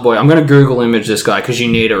 Grandma's Boy. I'm going to Google image this guy because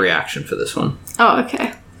you need a reaction for this one. Oh,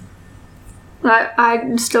 okay.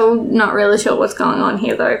 I'm still not really sure what's going on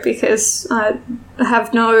here, though, because I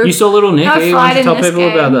have no... You saw Little Nicky? No Why don't you tell fight in people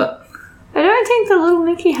this about game. that? I don't think the Little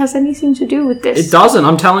Nicky has anything to do with this. It doesn't.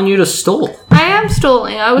 I'm telling you to stall. I am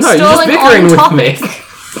stalling. I was No, you're just stalling bickering on with topic. me.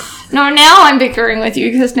 No, now I'm bickering with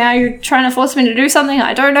you, because now you're trying to force me to do something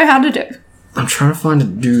I don't know how to do. I'm trying to find a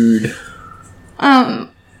dude.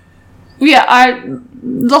 Yeah,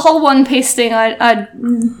 the whole One Piece thing, I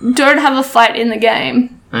don't have a fight in the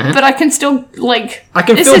game. Uh-huh. But I can still, like... I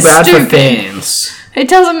can this feel is bad for stupid. fans. It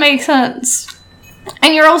doesn't make sense.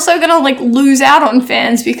 And you're also gonna, like, lose out on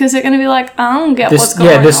fans because they're gonna be like, I don't get what's going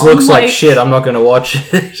on. Yeah, this looks like shit. I'm not going to watch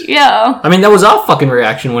it. Yeah. I mean, that was our fucking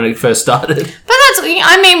reaction when it first started. But that's...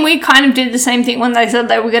 I mean, we kind of did the same thing when they said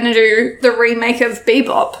they were gonna do the remake of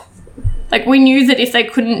Bebop. Like, we knew that if they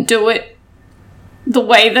couldn't do it the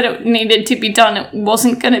way that it needed to be done, it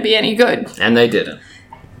wasn't gonna be any good. And they didn't.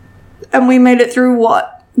 And we made it through,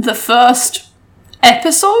 what? The first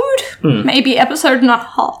episode? Maybe episode and a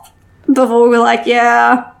half. Before we were like,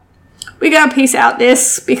 yeah, we're gonna piece out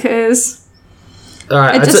this because...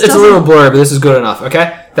 Alright, It it's just a little blurry, but this is good enough,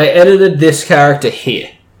 okay? They edited this character here.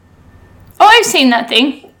 Oh, I've seen that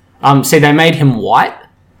thing. See, they made him white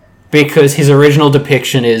because his original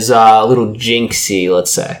depiction is a little jinxy,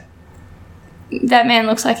 let's say. That man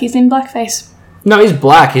looks like he's in blackface. No, he's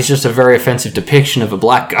black. He's just a very offensive depiction of a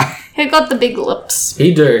black guy. He got the big lips.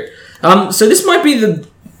 He do. So this might be the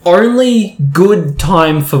only good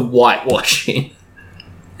time for whitewashing.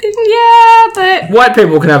 Yeah, but... White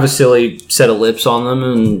people can have a silly set of lips on them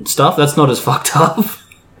and stuff. That's not as fucked up.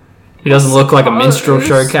 He doesn't look like a minstrel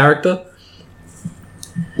show character.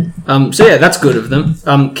 So yeah, that's good of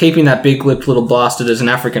them. Keeping that big-lipped little bastard as an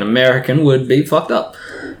African-American would be fucked up.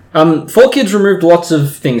 4Kids removed lots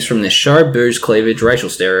of things from this show. Booze, cleavage, racial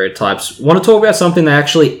stereotypes. Want to talk about something they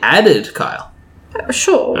actually added, Kyle?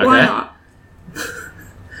 Sure, why Okay. not?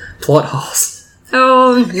 Plot holes.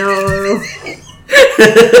 Oh, no.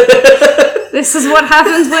 This is what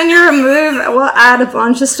happens when you add a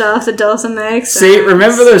bunch of stuff that doesn't make sense. See,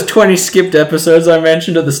 remember those 20 skipped episodes I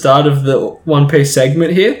mentioned at the start of the One Piece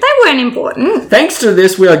segment here? They weren't important. Thanks to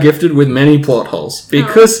this, we are gifted with many plot holes.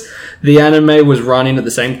 Because the anime was running at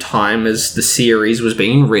the same time as the series was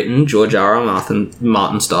being written, George R.R.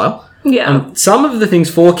 Martin style. Yeah. Some of the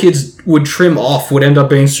things 4Kids would trim off would end up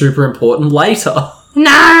being super important later.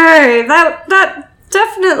 No, that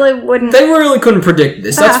definitely wouldn't. They really couldn't predict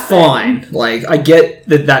this. That's happen. fine. Like, I get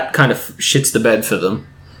that kind of shits the bed for them.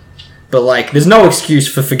 But, like, there's no excuse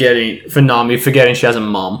for Nami forgetting she has a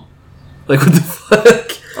mum. Like, what the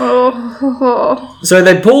fuck? Oh. So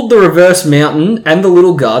they pulled the Reverse Mountain and the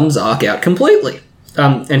Little Gardens arc out completely.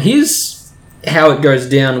 And here's how it goes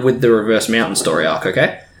down with the Reverse Mountain story arc,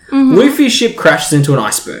 okay? Mm-hmm. Luffy's ship crashes into an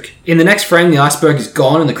iceberg. In the next frame, the iceberg is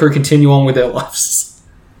gone and the crew continue on with their lives.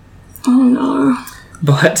 Oh no.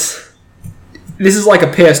 But this is like a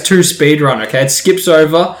PS2 speedrun, okay? It skips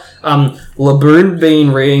over Laboon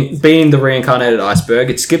being the reincarnated iceberg.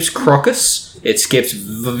 It skips Crocus. It skips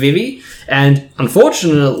Vivi. And,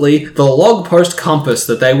 unfortunately, the log post compass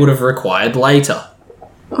that they would have required later.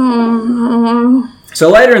 So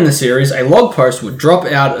later in the series, a log post would drop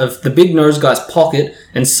out of the big nose guy's pocket,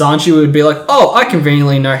 and Sanji would be like, oh, I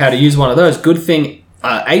conveniently know how to use one of those. Good thing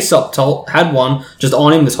Aesop had one just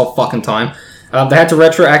on him this whole fucking time. They had to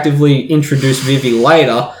retroactively introduce Vivi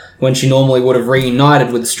later, when she normally would have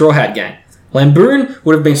reunited with the Straw Hat Gang. Lamboon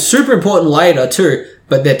would have been super important later too,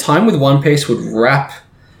 but their time with One Piece would wrap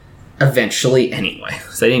eventually anyway.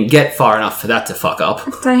 So they didn't get far enough for that to fuck up.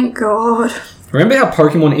 Thank God. Remember how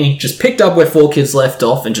Pokemon Inc. just picked up where 4Kids left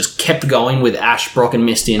off and just kept going with Ash, Brock, and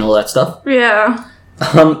Misty and all that stuff? Yeah.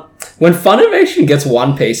 When Funimation gets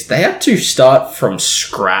One Piece, they had to start from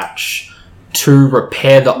scratch to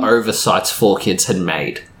repair the oversights 4Kids had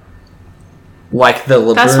made. Like the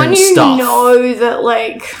Laboon That's when you stuff. know that,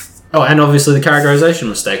 like... Oh, and obviously the characterization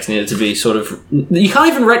mistakes needed to be sort of... You can't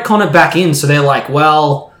even retcon it back in, so they're like,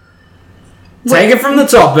 well... Take it from the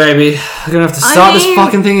top, baby. We're gonna have to start this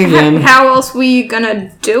fucking thing again. How else were you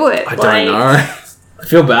gonna do it? I don't know. I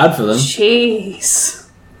feel bad for them. Jeez.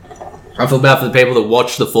 I feel bad for the people that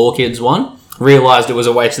watched the 4Kids one, realised it was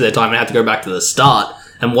a waste of their time and had to go back to the start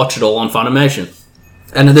and watch it all on Funimation.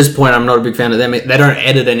 And at this point, I'm not a big fan of them. They don't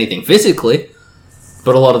edit anything physically,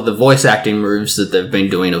 but a lot of the voice acting moves that they've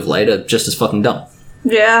been doing of late are just as fucking dumb.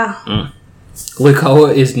 Yeah.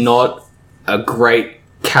 Lukoa is not a great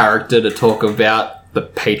character to talk about the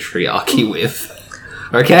patriarchy with.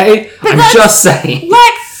 Okay? I'm just saying.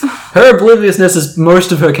 Like... Her obliviousness is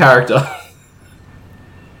most of her character.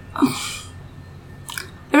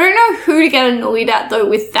 I don't know who to get annoyed at, though,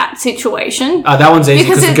 with that situation. That one's easy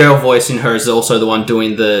because the girl voice in her is also the one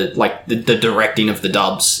doing the directing of the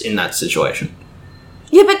dubs in that situation.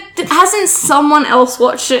 Yeah, but hasn't someone else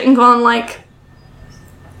watched it and gone, like,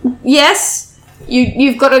 yes,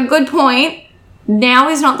 you've got a good point, now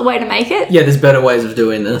is not the way to make it? Yeah, there's better ways of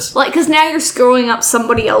doing this. Like, because now you're screwing up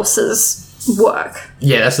somebody else's work.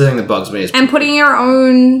 Yeah, that's the thing that bugs me. And putting your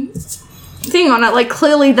own thing on it. Like,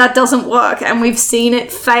 clearly that doesn't work, and we've seen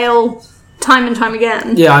it fail time and time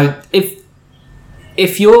again. Yeah,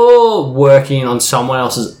 if you're working on someone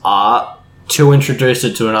else's art to introduce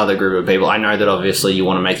it to another group of people, I know that obviously you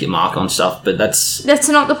want to make your mark on stuff, but that's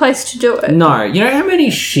not the place to do it. No. You know how many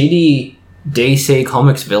shitty DC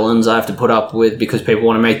Comics villains I have to put up with because people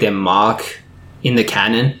want to make their mark in the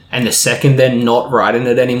canon, and the second they're not writing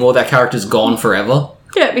it anymore, that character's gone forever?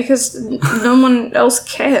 Yeah, because no one else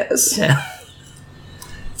cares. Yeah.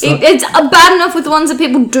 It's bad enough with the ones that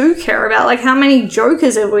people do care about. Like, how many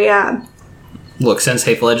Jokers have we had? Look, since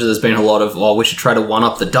Heath Ledger, there's been a lot of, we should try to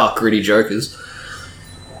one-up the dark, gritty Jokers.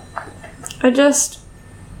 It doesn't...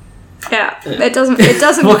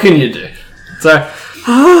 What can you do? So,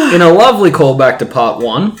 in a lovely callback to part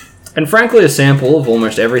 1, and frankly a sample of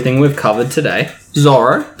almost everything we've covered today,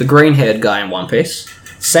 Zoro, the green-haired guy in One Piece,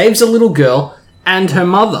 saves a little girl and her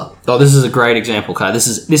mother. Oh, this is a great example, Kai.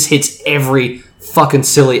 This hits every fucking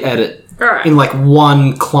silly edit in like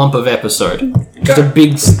one clump of episode. Just a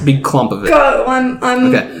big clump of it. Go, I'm...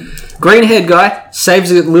 Okay. Green-haired guy saves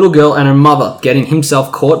a little girl and her mother, getting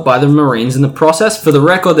himself caught by the Marines in the process. For the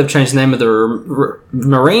record, they've changed the name of the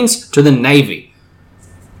Marines to the Navy.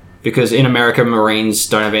 Because in America, Marines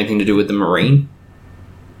don't have anything to do with the Marine.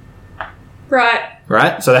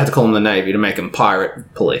 Right? So they had to call them the Navy to make them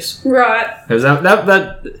pirate police. Right.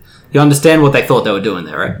 You understand what they thought they were doing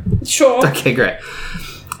there, right? Sure. Okay, great.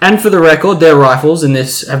 And for the record, their rifles in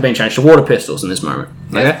this have been changed to water pistols in this moment.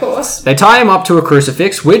 Okay? Of course. They tie him up to a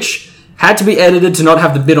crucifix, which had to be edited to not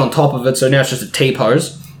have the bit on top of it, so now it's just a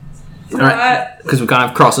T-pose. Right. Because we can't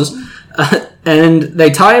have crosses. And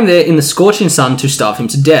they tie him there in the scorching sun to starve him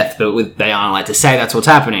to death, but they aren't allowed to say that's what's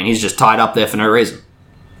happening. He's just tied up there for no reason.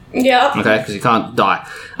 Yeah. Okay, because he can't die.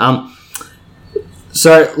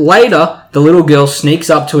 So later, the little girl sneaks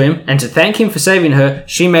up to him, and to thank him for saving her,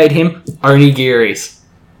 she made him onigiris.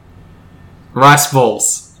 Rice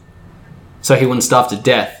balls. So he wouldn't starve to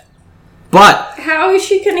death. But how is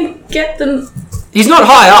she gonna get them? He's not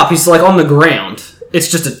high up, he's like on the ground. It's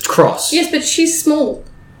just a cross. Yes, but she's small.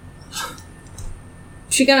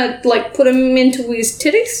 She gonna, like, put him into his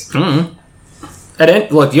titties?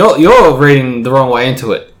 Look, you're reading the wrong way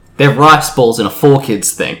into it. They're rice balls in a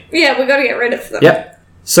 4Kids thing. Yeah, we gotta get rid of them. Yep.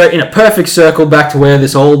 So in a perfect circle back to where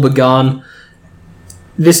this all begun,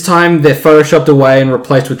 this time they're photoshopped away and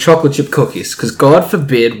replaced with chocolate chip cookies, because God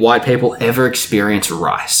forbid white people ever experience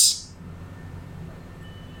rice.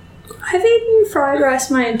 I've eaten fried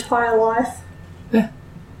rice my entire life. Yeah.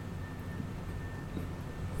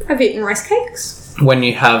 I've eaten rice cakes. When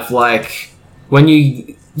you have,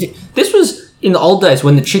 this was in the old days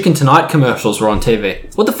when the Chicken Tonight commercials were on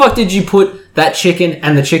TV. What the fuck did you put that chicken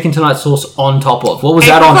and the Chicken Tonight sauce on top of? What was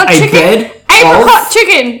that on? A bed? Apricot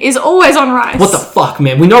chicken is always on rice. What the fuck,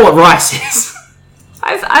 man? We know what rice is.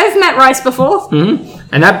 I've met rice before. Mm-hmm.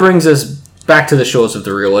 And that brings us back to the shores of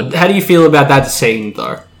the real world. How do you feel about that scene,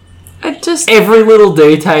 though? Every little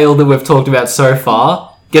detail that we've talked about so far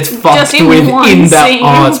gets fucked with in that scene.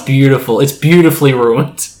 Oh, it's beautiful. It's beautifully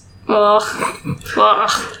ruined. Ugh.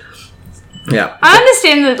 Yeah. I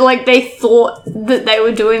understand that, like, they thought that they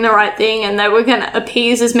were doing the right thing and they were going to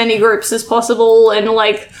appease as many groups as possible and,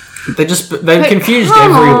 like... They confused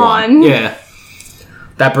come everyone. on. Yeah.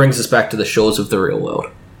 That brings us back to the shores of the real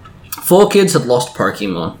world. 4Kids had lost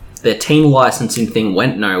Pokemon. Their team licensing thing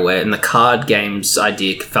went nowhere, and the card games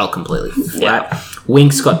idea fell completely flat. Yeah.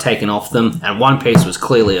 Winx got taken off them, and One Piece was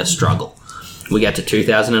clearly a struggle. We get to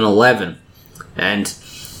 2011, and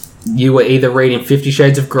you were either reading 50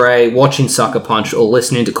 Shades of Grey, watching Sucker Punch, or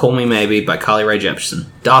listening to Call Me Maybe by Carly Rae Jepsen.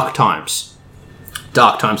 Dark times.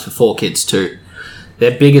 Dark times for 4Kids too.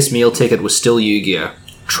 Their biggest meal ticket was still Yu-Gi-Oh!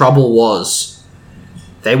 Trouble was,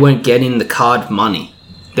 they weren't getting the card money.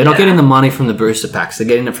 They're not getting the money from the booster packs, they're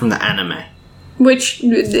getting it from the anime. Which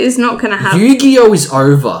is not going to happen. Yu-Gi-Oh! Is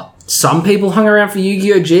over. Some people hung around for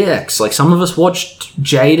Yu-Gi-Oh! GX. Like, some of us watched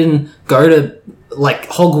Jaden go to, like,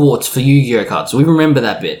 Hogwarts for Yu-Gi-Oh! cards. We remember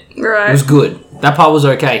that bit. Right. It was good. That part was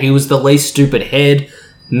okay. He was the least stupid head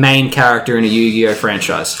main character in a Yu-Gi-Oh!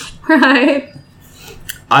 franchise. Right.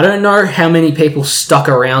 I don't know how many people stuck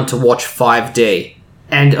around to watch 5D.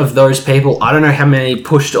 And of those people, I don't know how many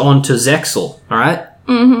pushed on to Zexal, alright?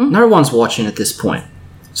 Mm-hmm. No one's watching at this point.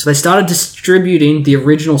 So they started distributing the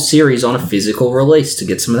original series on a physical release to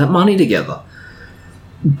get some of that money together.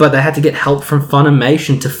 But they had to get help from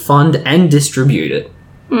Funimation to fund and distribute it.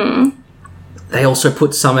 Mm. They also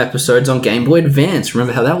put some episodes on Game Boy Advance.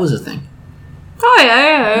 Remember how that was a thing? Oh,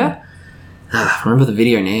 yeah. Remember the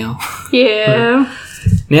video now? Yeah.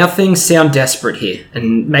 Now things sound desperate here,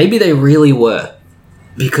 and maybe they really were.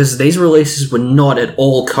 Because these releases were not at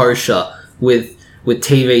all kosher with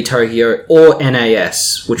TV Tokyo or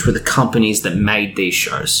NAS, which were the companies that made these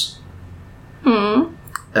shows.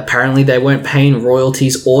 Apparently they weren't paying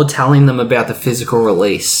royalties or telling them about the physical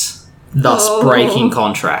release, thus breaking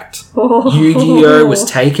contract. Yu-Gi-Oh! Was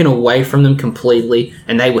taken away from them completely,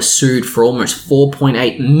 and they were sued for almost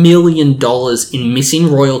 $4.8 million in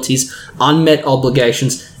missing royalties, unmet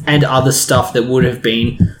obligations, and other stuff that would have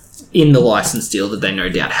been in the license deal that they no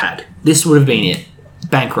doubt had. This would have been it.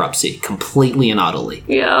 Bankruptcy, completely and utterly.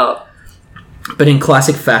 Yeah. But in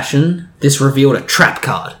classic fashion, this revealed a trap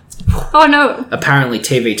card. Oh, no. Apparently,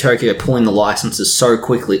 TV Tokyo pulling the licenses so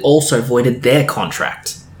quickly also voided their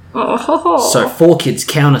contract. Oh. So 4Kids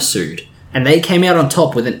countersued, and they came out on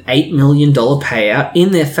top with an $8 million payout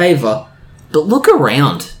in their favour. But look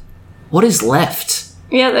around. What is left?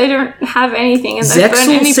 Yeah, they don't have anything. And they've burned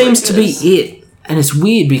Zexal any seems to be bridges. it. And it's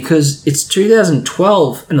weird because it's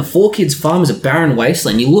 2012 and the 4Kids farm is a barren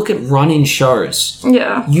wasteland. You look at run-in shows.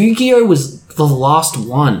 Yeah. Yu-Gi-Oh! Was the last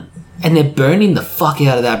one. And they're burning the fuck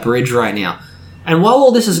out of that bridge right now. And while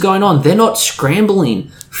all this is going on, they're not scrambling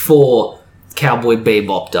for Cowboy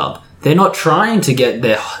Bebop dub. They're not trying to get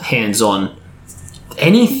their hands on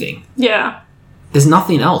anything. Yeah. There's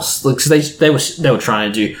nothing else. Like, so they were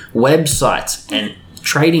trying to do websites and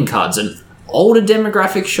trading cards and older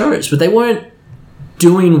demographic shows, but they weren't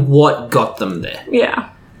doing what got them there. Yeah.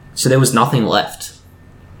 So there was nothing left.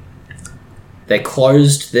 They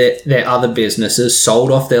closed their other businesses, sold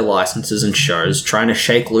off their licenses and shows, trying to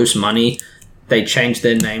shake loose money. They changed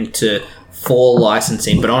their name to 4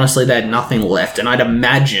 Licensing, but honestly they had nothing left. And I'd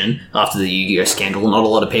imagine, after the Yu-Gi-Oh! Scandal, not a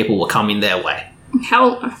lot of people were coming their way.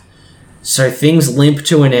 Hell no. So things limp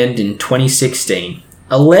to an end in 2016.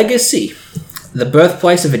 A legacy. The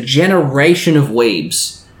birthplace of a generation of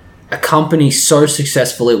weebs. A company so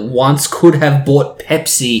successful it once could have bought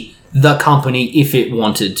Pepsi, the company, if it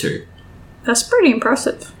wanted to. That's pretty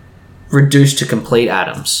impressive. Reduced to complete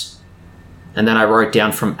atoms. And then I wrote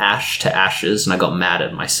down from ash to ashes, and I got mad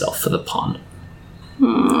at myself for the pun.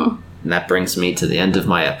 And that brings me to the end of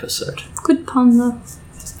my episode. Good pun, though.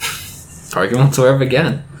 Pokemon Tour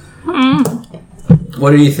again.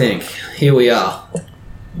 What do you think? Here we are.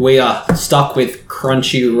 We are stuck with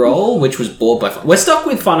Crunchyroll, which was bought by... We're stuck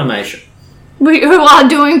with Funimation. We are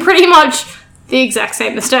doing pretty much the exact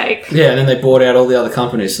same mistake. Yeah, and then they bought out all the other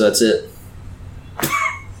companies, so that's it.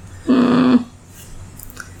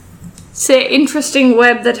 It's an interesting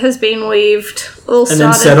web that has been weaved. All And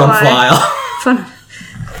then set on fire. Fun.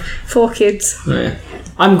 4Kids. Yeah.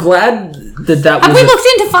 I'm glad that Have was... we looked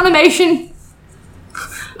into Funimation?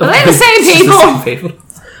 Are they the same people?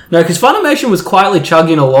 No, because Funimation was quietly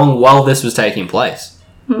chugging along while this was taking place.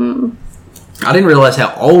 I didn't realise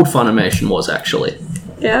how old Funimation was, actually.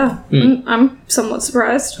 Yeah. I'm somewhat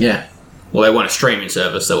surprised. Yeah. Well, they weren't a streaming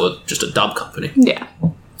service, they were just a dub company. Yeah.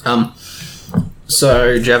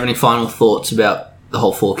 So, do you have any final thoughts about the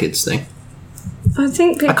whole 4Kids thing? I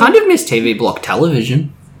think people... I kind of miss TV block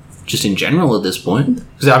television, just in general at this point.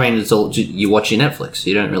 Because, I mean, it's all you watch your Netflix.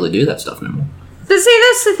 You don't really do that stuff anymore. But see,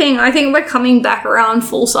 that's the thing. I think we're coming back around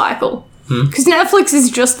full cycle. Because Netflix is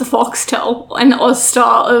just the Foxtel and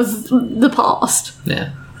Ozstar of the past.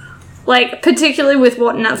 Yeah. Like, particularly with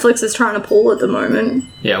what Netflix is trying to pull at the moment.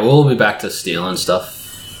 Yeah, we'll be back to stealing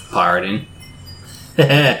stuff, pirating.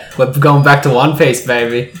 We're going back to One Piece,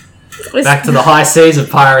 baby. Back to the high seas of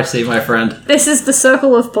piracy, my friend. This is the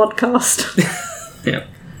circle of podcast. Yeah.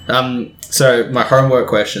 So my homework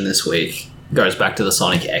question this week goes back to the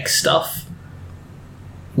Sonic X stuff.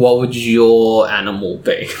 What would your animal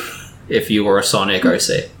be if you were a Sonic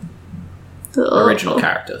OC? Original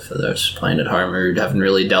character, for those playing at home who haven't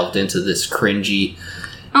really delved into this cringy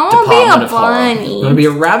I want department to be a of horror. bunny. I'm gonna be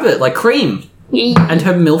a rabbit, like Cream. Yeah. And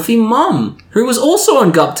her milfy mum, who was also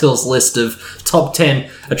on Guptill's list of top 10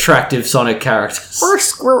 attractive Sonic characters. Or a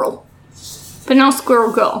squirrel. But not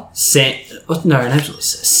Squirrel Girl. Sally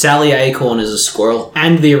Acorn is a squirrel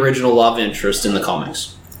and the original love interest in the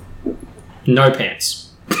comics. No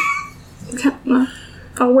pants.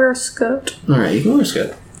 I'll wear a skirt. Alright, you can wear a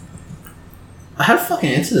skirt. I had a fucking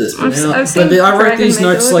answer to this, but I wrote Dragon these May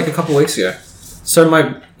notes do it. like a couple weeks ago. So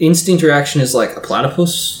my instinct reaction is like a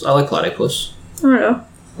platypus. I like platypus. Yeah.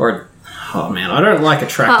 Or, oh man, I don't like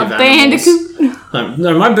attractive animals. Bandicoot.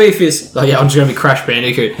 No, my beef is... Oh yeah, I'm just going to be Crash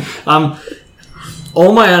Bandicoot.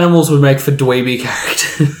 All my animals would make for dweeby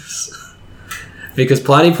characters. Because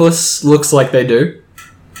platypus looks like they do.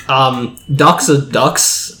 Ducks are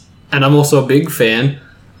ducks. And I'm also a big fan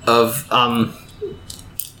of,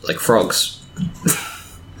 like, frogs.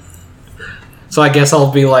 So I guess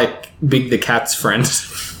I'll be like Big the Cat's friend.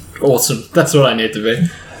 Awesome. That's what I need to be.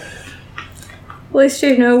 At least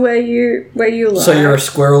you know where you lie. So you're a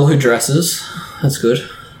squirrel who dresses. That's good.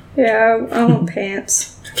 Yeah, I want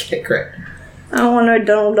pants. Okay, great. I don't want no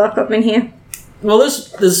Donald Duck up in here. Well,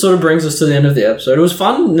 this sort of brings us to the end of the episode. It was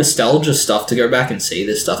fun nostalgia stuff to go back and see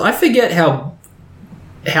this stuff. I forget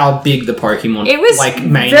how big the Pokemon It was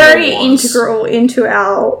mania very was. integral into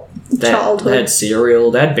our childhood. They had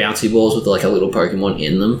cereal. They had bouncy balls with like a little Pokemon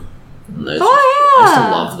in them. And those, Oh, I used to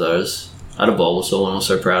yeah. love those. I had a Bulbasaur and I was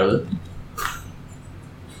so proud of it.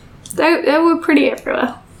 They were pretty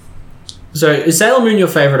everywhere. So, is Sailor Moon your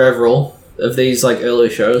favourite overall of these like early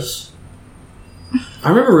shows? I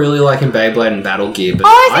remember really liking Beyblade and Battle Gear, but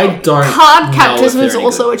I don't Card know Captors if they're was any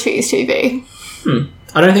also good. a cheese TV.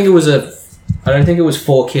 I don't think it was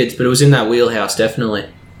for kids, but it was in that wheelhouse definitely.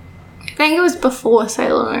 I think it was before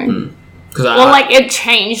Sailor Moon. Because Or like it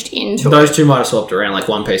changed into it. those two might have swapped around, like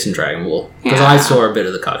One Piece and Dragon Ball. Because I Yeah. saw a bit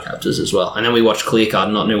of the Card Captors as well, and then we watched Clear Card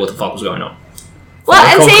and not knew what the fuck was going on. Well,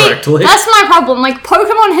 I and recall see, correctly. that's my problem. Like,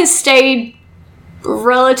 Pokemon has stayed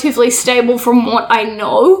relatively stable from what I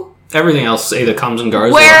know. Everything else either comes and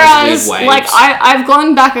goes Whereas, or has weird like, waves. I've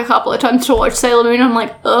gone back a couple of times to watch Sailor Moon, and I'm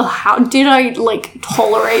like, ugh, how did I, like,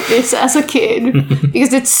 tolerate this as a kid?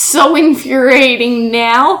 Because it's so infuriating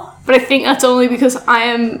now, but I think that's only because I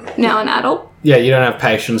am now an adult. Yeah, you don't have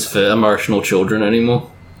patience for emotional children anymore.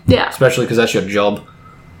 Yeah, Especially because that's your job.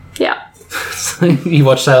 yeah. You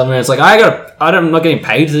watch Sailor Moon, it's like, I'm not getting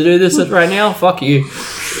paid to do this right now. Fuck you.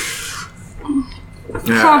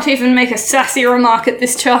 Can't even make a sassy remark at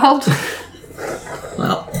this child.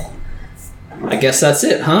 Well, I guess that's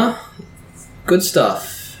it, huh? Good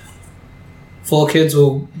stuff. 4 kids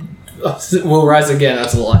will rise again.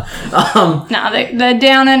 That's a lie. Nah, they're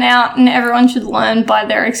down and out, and everyone should learn by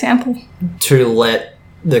their example. To let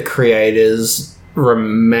the creators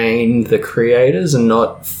remain the creators and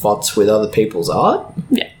not futz with other people's art.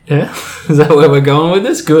 Yeah. Yeah, is that where we're going with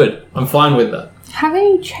this? Good. I'm fine with that. How can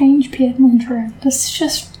you change Pierre Montreux? That's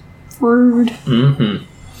just rude. Mm-hmm.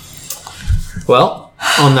 Well,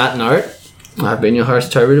 on that note, I've been your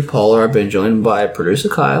host, Toby DePola. I've been joined by producer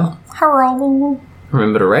Kyle. Hello.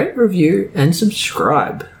 Remember to rate, review, and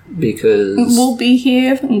subscribe because We'll be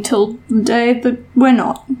here until the day that we're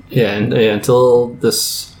not.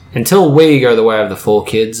 until we go the way of the 4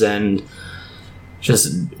 kids and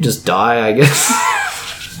just die, I guess.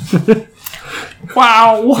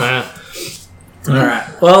 Wow. All right.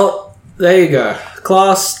 Well, there you go.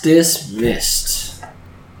 Class dismissed.